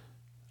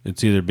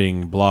it's either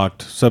being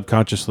blocked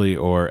subconsciously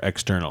or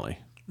externally.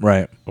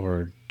 Right.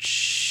 Or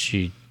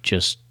she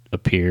just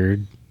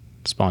appeared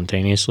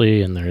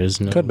spontaneously and there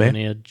is no Could be.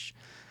 lineage.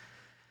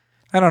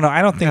 I don't know.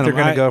 I don't think they're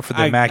going to I- go for the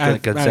I- Immaculate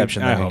I-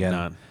 Conception I thing hope again.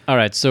 not. All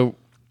right, so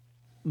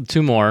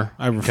two more.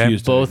 I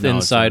refuse to Both acknowledge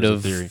inside that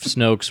of as a theory.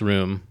 Snoke's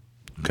room.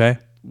 Okay.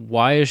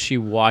 Why is she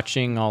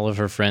watching all of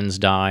her friends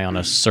die on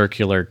a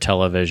circular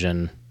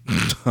television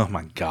Oh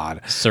my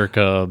God.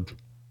 circa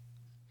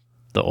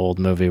the old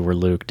movie where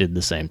Luke did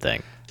the same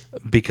thing?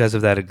 Because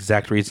of that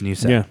exact reason you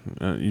said.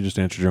 Yeah, you just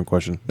answered your own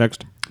question.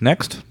 Next.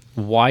 Next.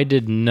 Why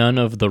did none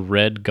of the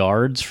red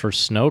guards for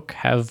Snoke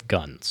have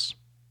guns?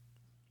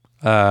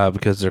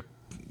 Because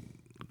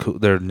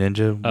they're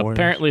ninja warriors.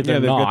 Apparently Yeah, they're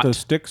they've not. got those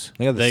sticks.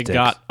 They got the They sticks.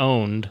 got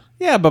owned.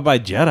 Yeah, but by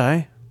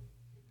Jedi.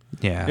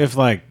 Yeah. If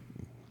like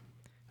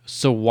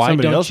So why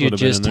Somebody don't else you would have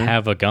been in just there.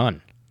 have a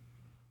gun?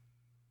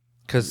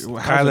 Because How's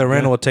Kylo a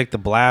Ren gun- will take the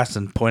blast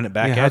and point it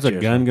back yeah, at how's you.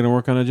 a gun going to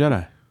work on a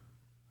Jedi?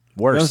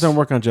 Worse. Guns don't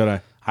work on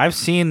Jedi. I've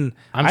seen.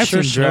 I'm I've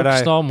sure seen Snoke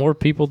Jedi. saw more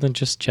people than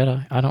just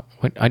Jedi.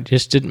 I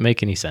just didn't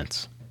make any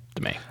sense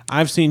to me.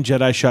 I've seen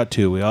Jedi Shot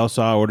 2. We all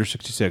saw Order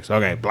 66.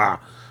 Okay, blah.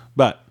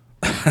 But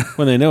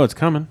when they know it's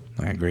coming,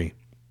 I agree.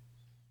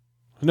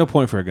 there's no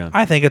point for a gun.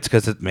 I think it's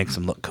because it makes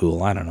them look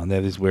cool. I don't know. They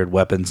have these weird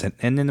weapons,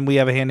 and then we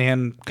have a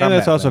hand-to-hand combat. And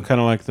that's also thing. kind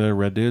of like the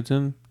red dudes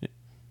in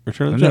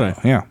Return of the No,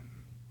 Jedi. yeah,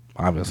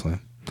 obviously.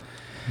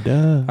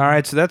 Duh. All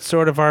right, so that's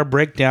sort of our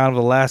breakdown of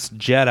The Last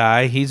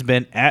Jedi. He's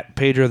been at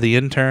Pedro the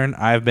Intern.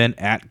 I've been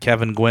at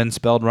Kevin Gwynn,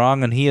 spelled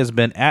wrong, and he has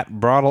been at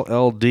Brodel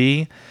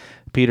LD.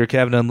 Peter,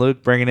 Kevin, and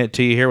Luke bringing it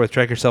to you here with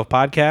Trek Yourself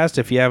Podcast.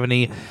 If you have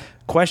any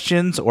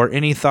questions or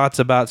any thoughts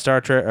about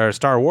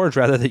Star Wars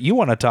rather that you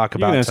want to talk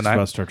about ask us tonight,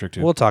 about Star Trek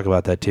too. we'll talk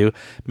about that too.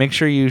 Make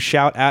sure you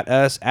shout at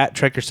us at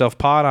Trek Yourself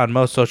Pod on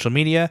most social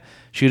media.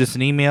 Shoot us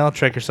an email,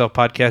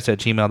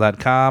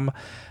 trekyourselfpodcast@gmail.com.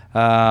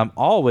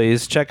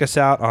 Always check us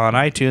out on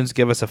iTunes.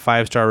 Give us a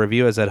 5-star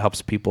review, as that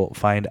helps people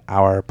find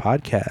our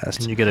podcast.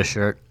 Can you get a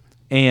shirt?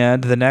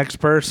 And the next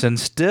person,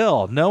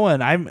 still no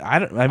one. I'm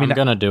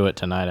gonna do it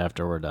tonight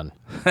after we're done.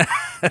 You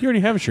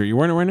already have a shirt. You're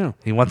wearing it right now.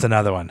 He wants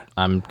another one.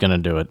 I'm gonna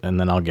do it, and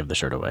then I'll give the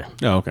shirt away.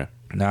 Oh, okay.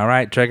 All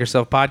right, Trek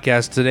Yourself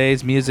Podcast.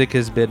 Today's music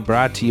has been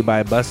brought to you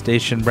by Bus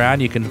Station Brown.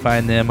 You can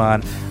find them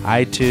on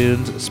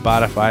iTunes,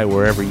 Spotify,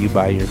 wherever you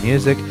buy your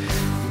music.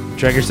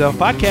 Trek Yourself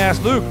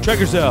Podcast. Luke, Trek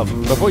Yourself.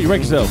 Before you wreck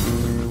yourself.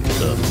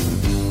 What's up?